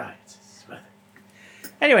 give it a try. It's worth it.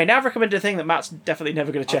 Anyway, now I've recommended a thing that Matt's definitely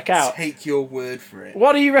never going to check out. Take your word for it.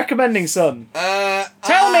 What are you recommending, son?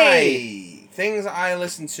 Tell me! Things I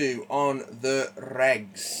listen to on the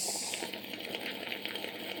regs.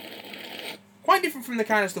 Quite different from the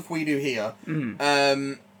kind of stuff we do here.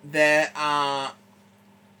 Mm. There are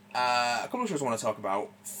a couple of shows I want to talk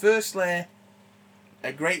about. Firstly,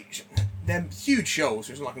 they're huge shows,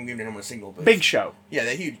 so it's not like I'm giving anyone a single. But big show. Yeah,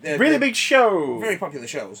 they're huge. They're big show. Very popular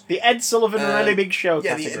shows. The Ed Sullivan Really Big Show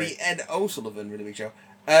yeah, category. the Ed O'Sullivan Really Big Show.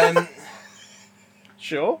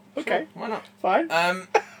 Sure. Okay. Sure, why not? Fine.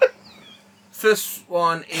 First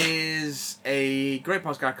one is a great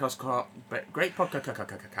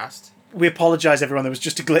podcast. We apologise, everyone. There was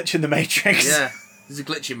just a glitch in the Matrix. Yeah, there's a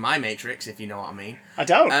glitch in my Matrix, if you know what I mean. I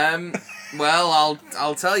don't. Well,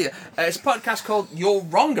 I'll tell you. It's a podcast called You're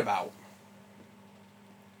Wrong About,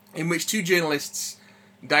 in which two journalists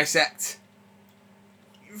dissect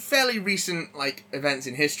fairly recent events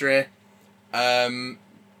in history,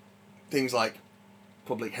 things like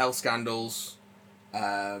public health scandals,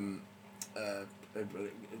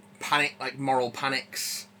 moral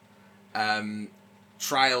panics,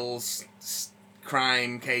 trials,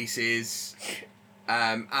 crime cases,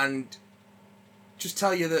 and just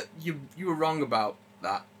tell you that you were wrong about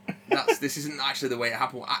that. This isn't actually the way it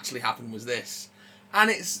happened. What actually happened was this. And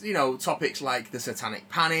it's, topics like the Satanic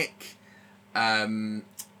Panic.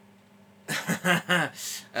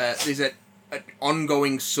 There's an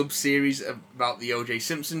ongoing sub-series about the O.J.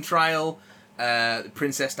 Simpson trial,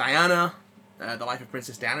 Princess Diana, the life of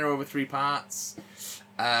Princess Diana over 3 parts,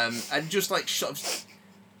 and just two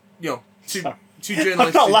journalists.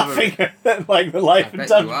 I'm not laughing at the life and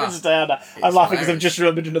times of Princess Diana. I'm laughing because I've just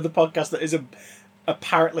remembered another podcast that is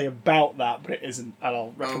apparently about that, but it isn't, and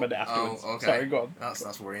I'll recommend it afterwards. Okay. Sorry, go on.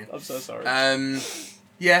 That's worrying. I'm so sorry.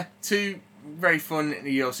 Yeah, two very fun,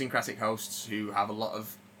 idiosyncratic hosts who have a lot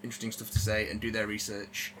of interesting stuff to say and do their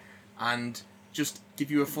research and just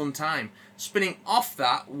give you a fun time. Spinning off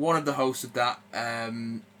that, one of the hosts of that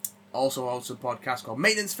also hosts a podcast called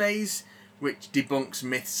Maintenance Phase, which debunks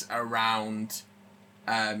myths around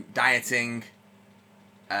dieting,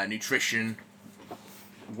 nutrition,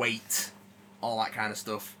 weight, all that kind of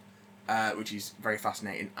stuff, which is very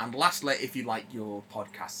fascinating. And lastly, if you like your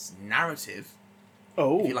podcast's narrative,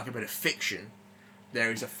 if you like a bit of fiction,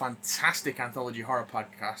 there is a fantastic anthology horror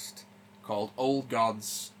podcast called Old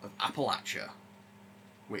Gods of Appalachia,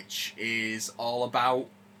 which is all about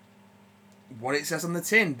what it says on the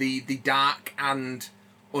tin, the dark and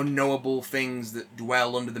unknowable things that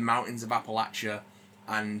dwell under the mountains of Appalachia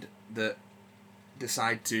and that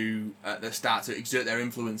decide to that start to exert their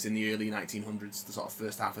influence in the early 1900s, the sort of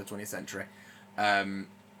first half of the 20th century, and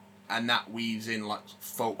that weaves in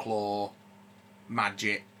folklore,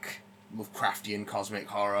 magic, Lovecraftian cosmic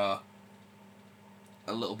horror,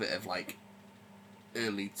 a little bit of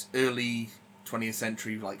early 20th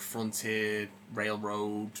century frontier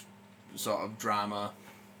railroad sort of drama,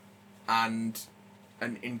 and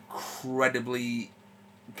an incredibly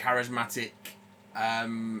charismatic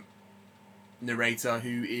narrator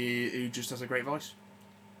who just has a great voice.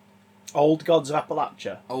 Old Gods of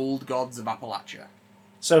Appalachia. Old Gods of Appalachia.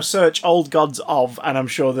 So search Old Gods of, and I'm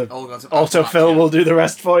sure the autofill Appalachia will do the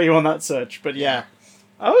rest for you on that search. But yeah.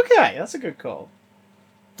 Okay, that's a good call.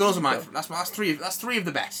 Those are that's three of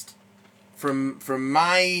the best. From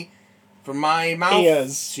my mouth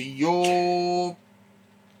ears to your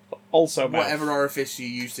also mouth. Whatever orifice you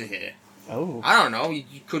use to hear. Oh. I don't know.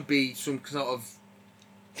 You could be some sort of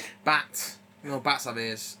bat. Bats have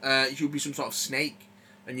ears. You could be some sort of snake,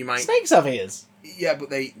 and you might. Snakes have ears. Yeah,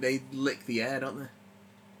 but they lick the air, don't they?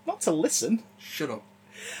 Not to listen. Shut up.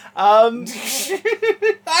 I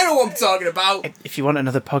know what I'm talking about. If you want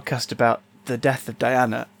another podcast about the death of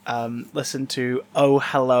Diana, listen to Oh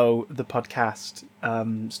Hello, the podcast,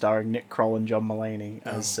 starring Nick Kroll and John Mulaney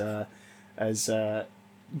as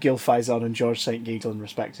Gil Faison and George St. Geoghegan,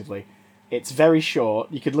 respectively. It's very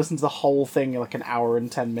short. You could listen to the whole thing in like an hour and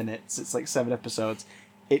 10 minutes. It's like 7 episodes.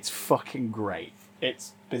 It's fucking great.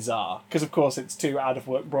 It's bizarre. Because, of course, it's 2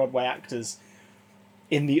 out-of-work Broadway actors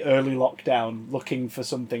in the early lockdown looking for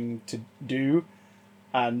something to do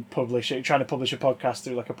and trying to publish a podcast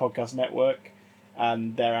through like a podcast network.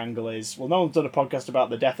 And their angle is, well, no one's done a podcast about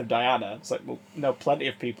the death of Diana. It's like, well, no, plenty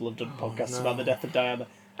of people have done podcasts about the death of Diana.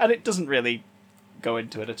 And it doesn't really go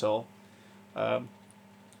into it at all.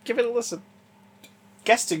 Give it a listen.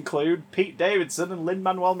 Guests include Pete Davidson and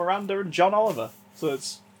Lin-Manuel Miranda and John Oliver. So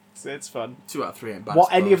it's fun. 2 out of 3 ain't bad.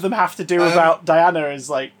 What any of them have to do about Diana is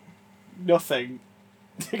like nothing.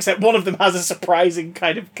 Except one of them has a surprising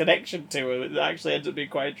kind of connection to her that actually ends up being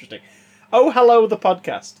quite interesting. Oh Hello, the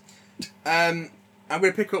podcast. I'm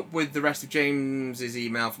going to pick up with the rest of James's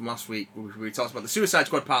email from last week. We talked about the Suicide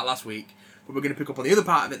Squad part last week, but we're going to pick up on the other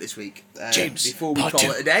part of it this week. James, before we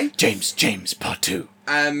call it a day. James, part 2.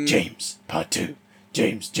 James, part 2.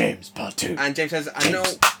 James, part 2. And James says, I know...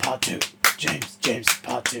 part 2. James,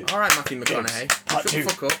 part 2. All right, Matthew McConaughey. Part 2. Shut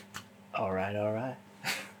the fuck up. All right.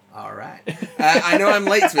 All right. I know I'm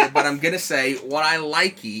late to it, but I'm going to say what I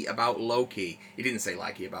likey about Loki. He didn't say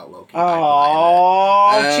likey about Loki.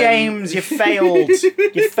 Oh, James, you failed.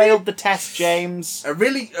 You failed the test, James.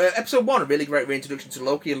 Episode 1, a really great reintroduction to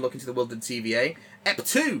Loki and look into the world of the TVA. Ep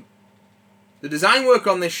 2, the design work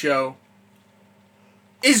on this show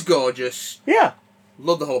is gorgeous. Yeah.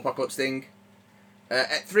 Love the whole apocalypse thing.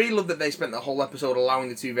 Ep 3, love that they spent the whole episode allowing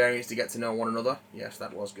the 2 variants to get to know one another. Yes,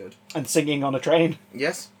 that was good. And singing on a train.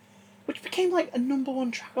 Yes. Which became like a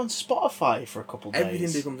 #1 track on Spotify for a couple of days.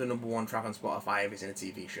 Everything becomes a #1 track on Spotify if it's in a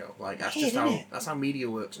TV show. Like that's Weird, just that's how media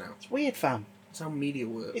works now. It's weird, fam. That's how media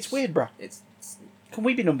works. It's weird, bro. Can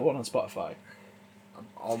we be #1 on Spotify?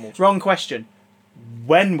 Almost. Wrong question.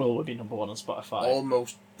 When will we be #1 on Spotify?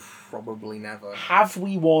 Almost probably never. Have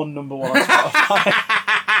we won #1 on Spotify?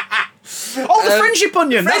 Oh, the Friendship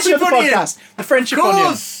Onion! That's another podcast. The Friendship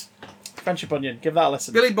Onion. Friendship Onion. Give that a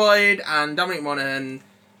listen. Billy Boyd and Dominic Monaghan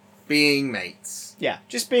being mates. Yeah,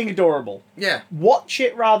 just being adorable. Yeah. Watch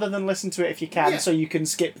it rather than listen to it if you can, so you can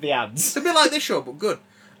skip the ads. It's a bit like this show, but good.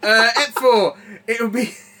 Ep 4, it'll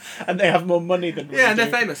be... And they have more money than we do. Yeah, and they're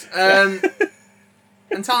famous. And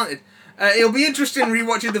talented. It'll be interesting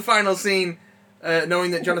rewatching the final scene,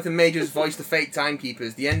 knowing that Jonathan Majors voiced the fake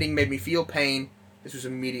timekeepers. The ending made me feel pain. This was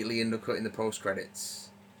immediately undercut in the post-credits.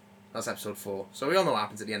 That's episode 4. So we all know what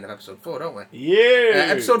happens at the end of episode 4, don't we? Yeah.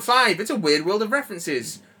 Episode 5, it's a weird world of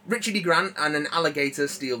references. Richard E. Grant and an alligator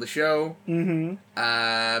steal the show. Mm-hmm.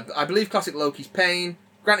 I believe classic Loki's pain.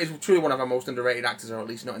 Grant is truly one of our most underrated actors, or at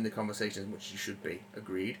least not in the conversation as much as he should be.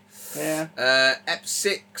 Agreed. Yeah. Ep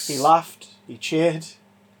 6. He laughed. He cheered.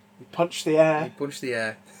 He punched the air. He punched the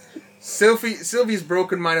air. Sylvie's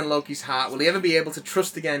broken mind and Loki's heart. Will he ever be able to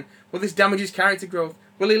trust again? Will this damage his character growth?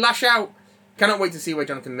 Will he lash out? Cannot wait to see where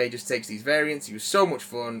Jonathan Majors takes these variants. He was so much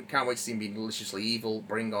fun. Can't wait to see him being deliciously evil.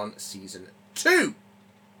 Bring on season 2.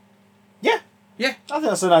 Yeah. Yeah. I think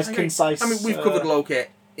that's a nice, concise... I mean, we've covered Loki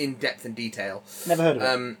in depth and detail. Never heard of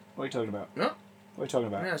it. What are you talking about? No? What are you talking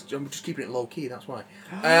about? Yeah, I'm just keeping it low-key, that's why.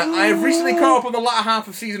 I have recently caught up on the latter half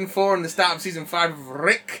of Season 4 and the start of Season 5 of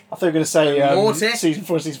Rick. I thought you were going to say Morty. Season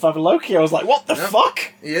 4, Season 5 of Loki. I was like, what the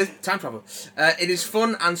fuck? Yeah, time travel. It is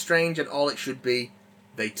fun and strange and all it should be.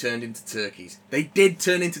 They turned into turkeys. They did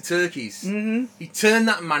turn into turkeys. Mm-hmm. He turned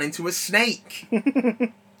that man into a snake.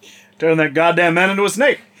 Turn that goddamn man into a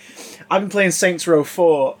snake. I've been playing Saints Row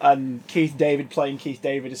 4, and Keith David playing Keith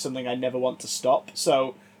David is something I never want to stop.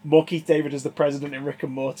 So, more Keith David as the president in Rick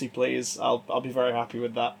and Morty, please. I'll be very happy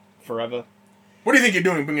with that forever. What do you think you're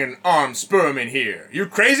doing bringing an armed sperm in here? You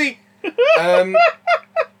crazy? He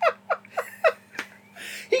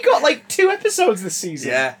got like 2 episodes this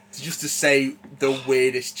season. Yeah, just to say the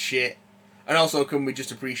weirdest shit. And also, can we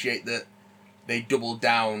just appreciate that they doubled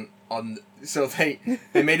down on... So they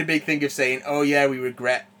made a big thing of saying, oh yeah, we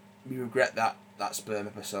regret that sperm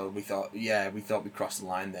episode. We thought we crossed the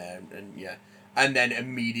line there, and yeah. And then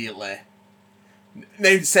immediately,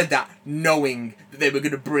 they said that knowing that they were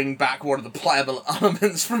going to bring back one of the playable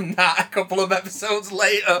elements from that a couple of episodes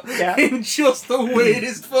later. Yeah. In just the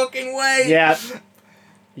weirdest fucking way. Yeah.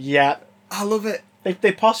 Yeah. I love it.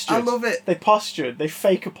 They postured. I love it. They postured. They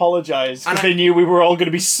fake apologised because they knew we were all going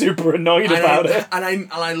to be super annoyed about it. And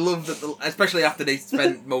I love that, especially after they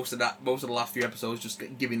spent most of the last few episodes just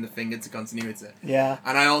giving the finger to continuity. Yeah.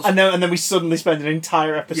 And I also and then we suddenly spend an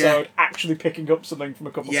entire episode actually picking up something from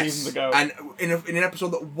a couple seasons ago. And in an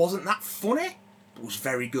episode that wasn't that funny, but was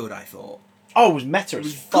very good. I thought. Oh, it was meta. It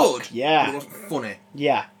was fuck. good. Yeah. But it wasn't funny.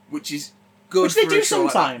 Yeah. Which is. Good Which they do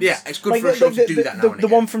sometimes. sometimes. Yeah, it's good for a show to do that now and The again.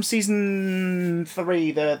 one from season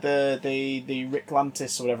 3, the Rick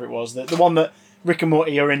Lantis or whatever it was, the one that Rick and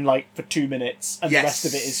Morty are in for 2 minutes, and the rest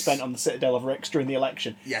of it is spent on the Citadel of Ricks during the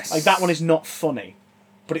election. Yes. That one is not funny,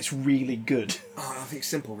 but it's really good. Oh, I think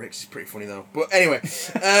Simple Ricks is pretty funny though. But anyway,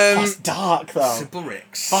 that's dark though. Simple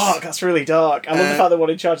Ricks. Fuck, that's really dark. I love the fact that one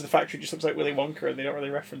in charge of the factory just looks like Willy Wonka, and they don't really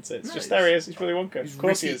reference it. It's just there he is. He's Willy Wonka. Of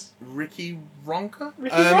course he is. Ricky Ronka.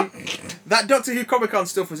 Ronka. That Doctor Who Comic Con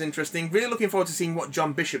stuff was interesting. Really looking forward to seeing what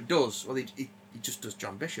John Bishop does. Well, he just does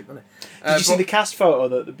John Bishop, doesn't he? Did you see the cast photo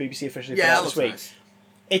that the BBC officially put out this week?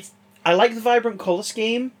 Nice. I like the vibrant colour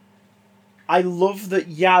scheme. I love that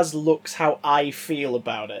Yaz looks how I feel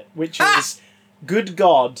about it, which is, good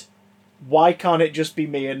God, why can't it just be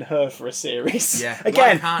me and her for a series? Yeah.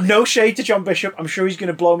 Again, no shade to John Bishop. I'm sure he's going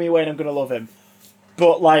to blow me away and I'm going to love him.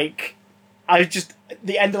 But, the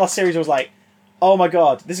end of last series I was like, oh my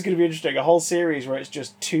God, this is going to be interesting. A whole series where it's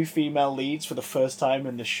just 2 female leads for the first time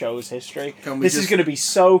in the show's history. This is going to be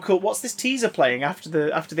so cool. What's this teaser playing after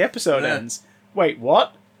the episode ends? Wait,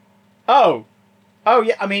 what? Oh,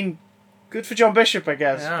 yeah, I mean... Good for John Bishop, I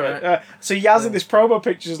guess. Yeah, but, right. So Yaz in this promo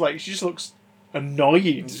picture is she just looks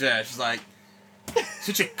annoyed. Yeah, she's like,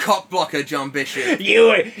 such a cock blocker, John Bishop.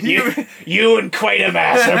 You and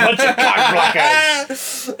Quatermass are a bunch of cock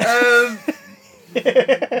blockers.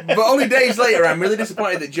 But only days later, I'm really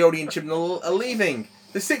disappointed that Jodie and Chibnall are leaving.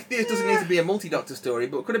 The 6th Years doesn't need to be a multi-Doctor story,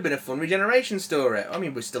 but could have been a fun regeneration story. I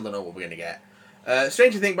mean, we still don't know what we're going to get.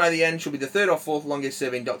 Strange to think by the end she'll be the 3rd or 4th longest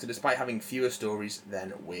serving Doctor despite having fewer stories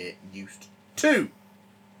than we're used to.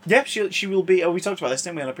 Yep, she will be... Oh, we talked about this,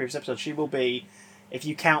 didn't we, on a previous episode? She will be, if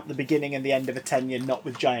you count the beginning and the end of a tenure not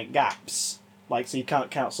with giant gaps, so you can't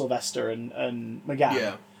count Sylvester and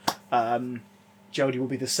McGann, Jodie will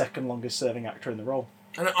be the 2nd longest serving actor in the role.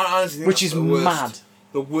 And I honestly think which is mad.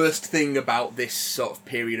 The worst thing about this sort of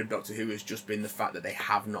period of Doctor Who has just been the fact that they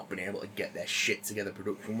have not been able to get their shit together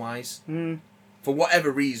production-wise. For whatever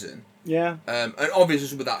reason. Yeah. And obviously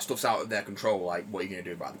some of that stuff's out of their control, what are you going to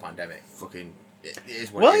do about the pandemic? Fucking, it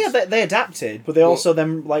is what it is. Yeah, they adapted, but they also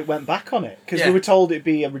then went back on it. Because we were told it'd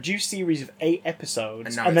be a reduced series of 8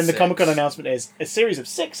 episodes, and then the Comic-Con announcement is a series of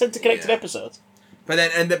 6 interconnected episodes. But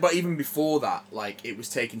even before that, it was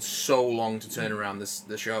taking so long to turn around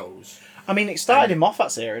the shows. I mean, it started in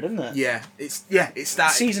Moffat's era, didn't it? Yeah, it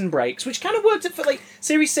started... Season breaks, which kind of worked it for,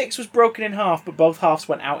 Series 6 was broken in half, but both halves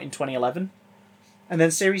went out in 2011. And then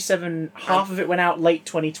Series 7, half of it went out late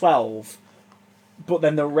 2012, but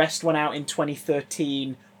then the rest went out in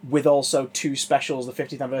 2013 with also 2 specials, the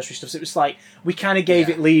 50th anniversary stuff. So it was we kind of gave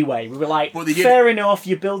it leeway. We were fair enough,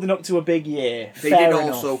 you're building up to a big year. They did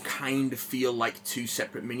also kind of feel like 2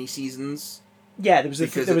 separate mini-seasons. Yeah, there was a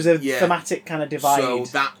thematic kind of divide. So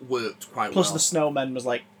that worked quite well. Plus the Snowmen was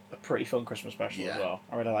a pretty fun Christmas special as well.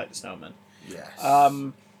 I really like the Snowmen. Yes.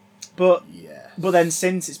 But then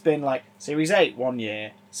since it's been Series 8 1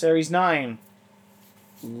 year, Series 9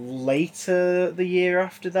 later the year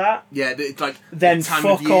after that. Yeah, it's then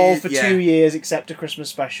fuck all for 2 years except a Christmas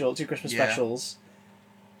special, 2 Christmas specials,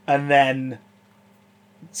 and then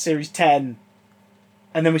Series 10,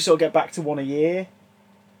 and then we sort of get back to 1 a year,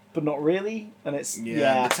 but not really. And it's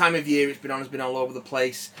the time of year it's been on has been all over the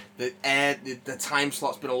place. The time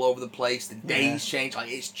slot's been all over the place. The days change.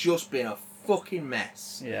 It's just been a fucking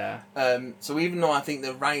mess. Yeah. So even though I think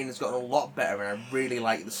the writing has gotten a lot better, and I really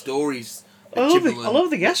like the stories. I love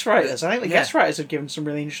the guest writers. I think the guest writers have given some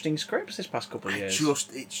really interesting scripts this past couple of years.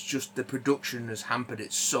 It's just the production has hampered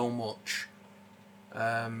it so much.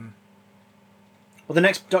 Well, the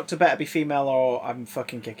next Doctor better be female, or I'm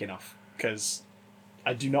fucking kicking off, because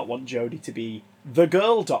I do not want Jodie to be the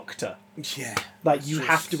girl Doctor. Yeah. You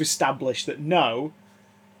have to establish that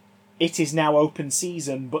it is now open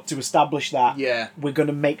season, but to establish that, we're going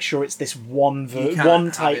to make sure it's this one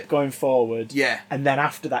type going forward. Yeah. And then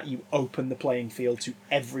after that, you open the playing field to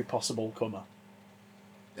every possible comer.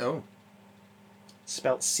 Oh.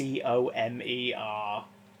 Spelt Comer.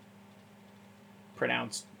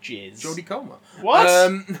 Pronounced Jizz. Jodie Comer. What?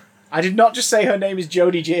 I did not just say her name is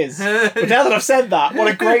Jodie Jizz. But now that I've said that,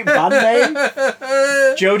 what a great band name.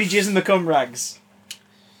 Jodie Jizz and the Cumrags.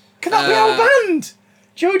 Can that be our band?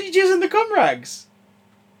 Jodie Jizz and the Cumrags.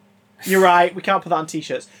 You're right. We can't put that on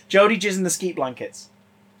t-shirts. Jodie jizz in the skeet blankets.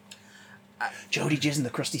 Jodie jizz in the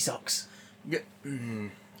crusty socks.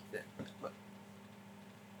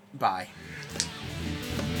 Bye.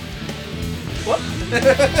 What?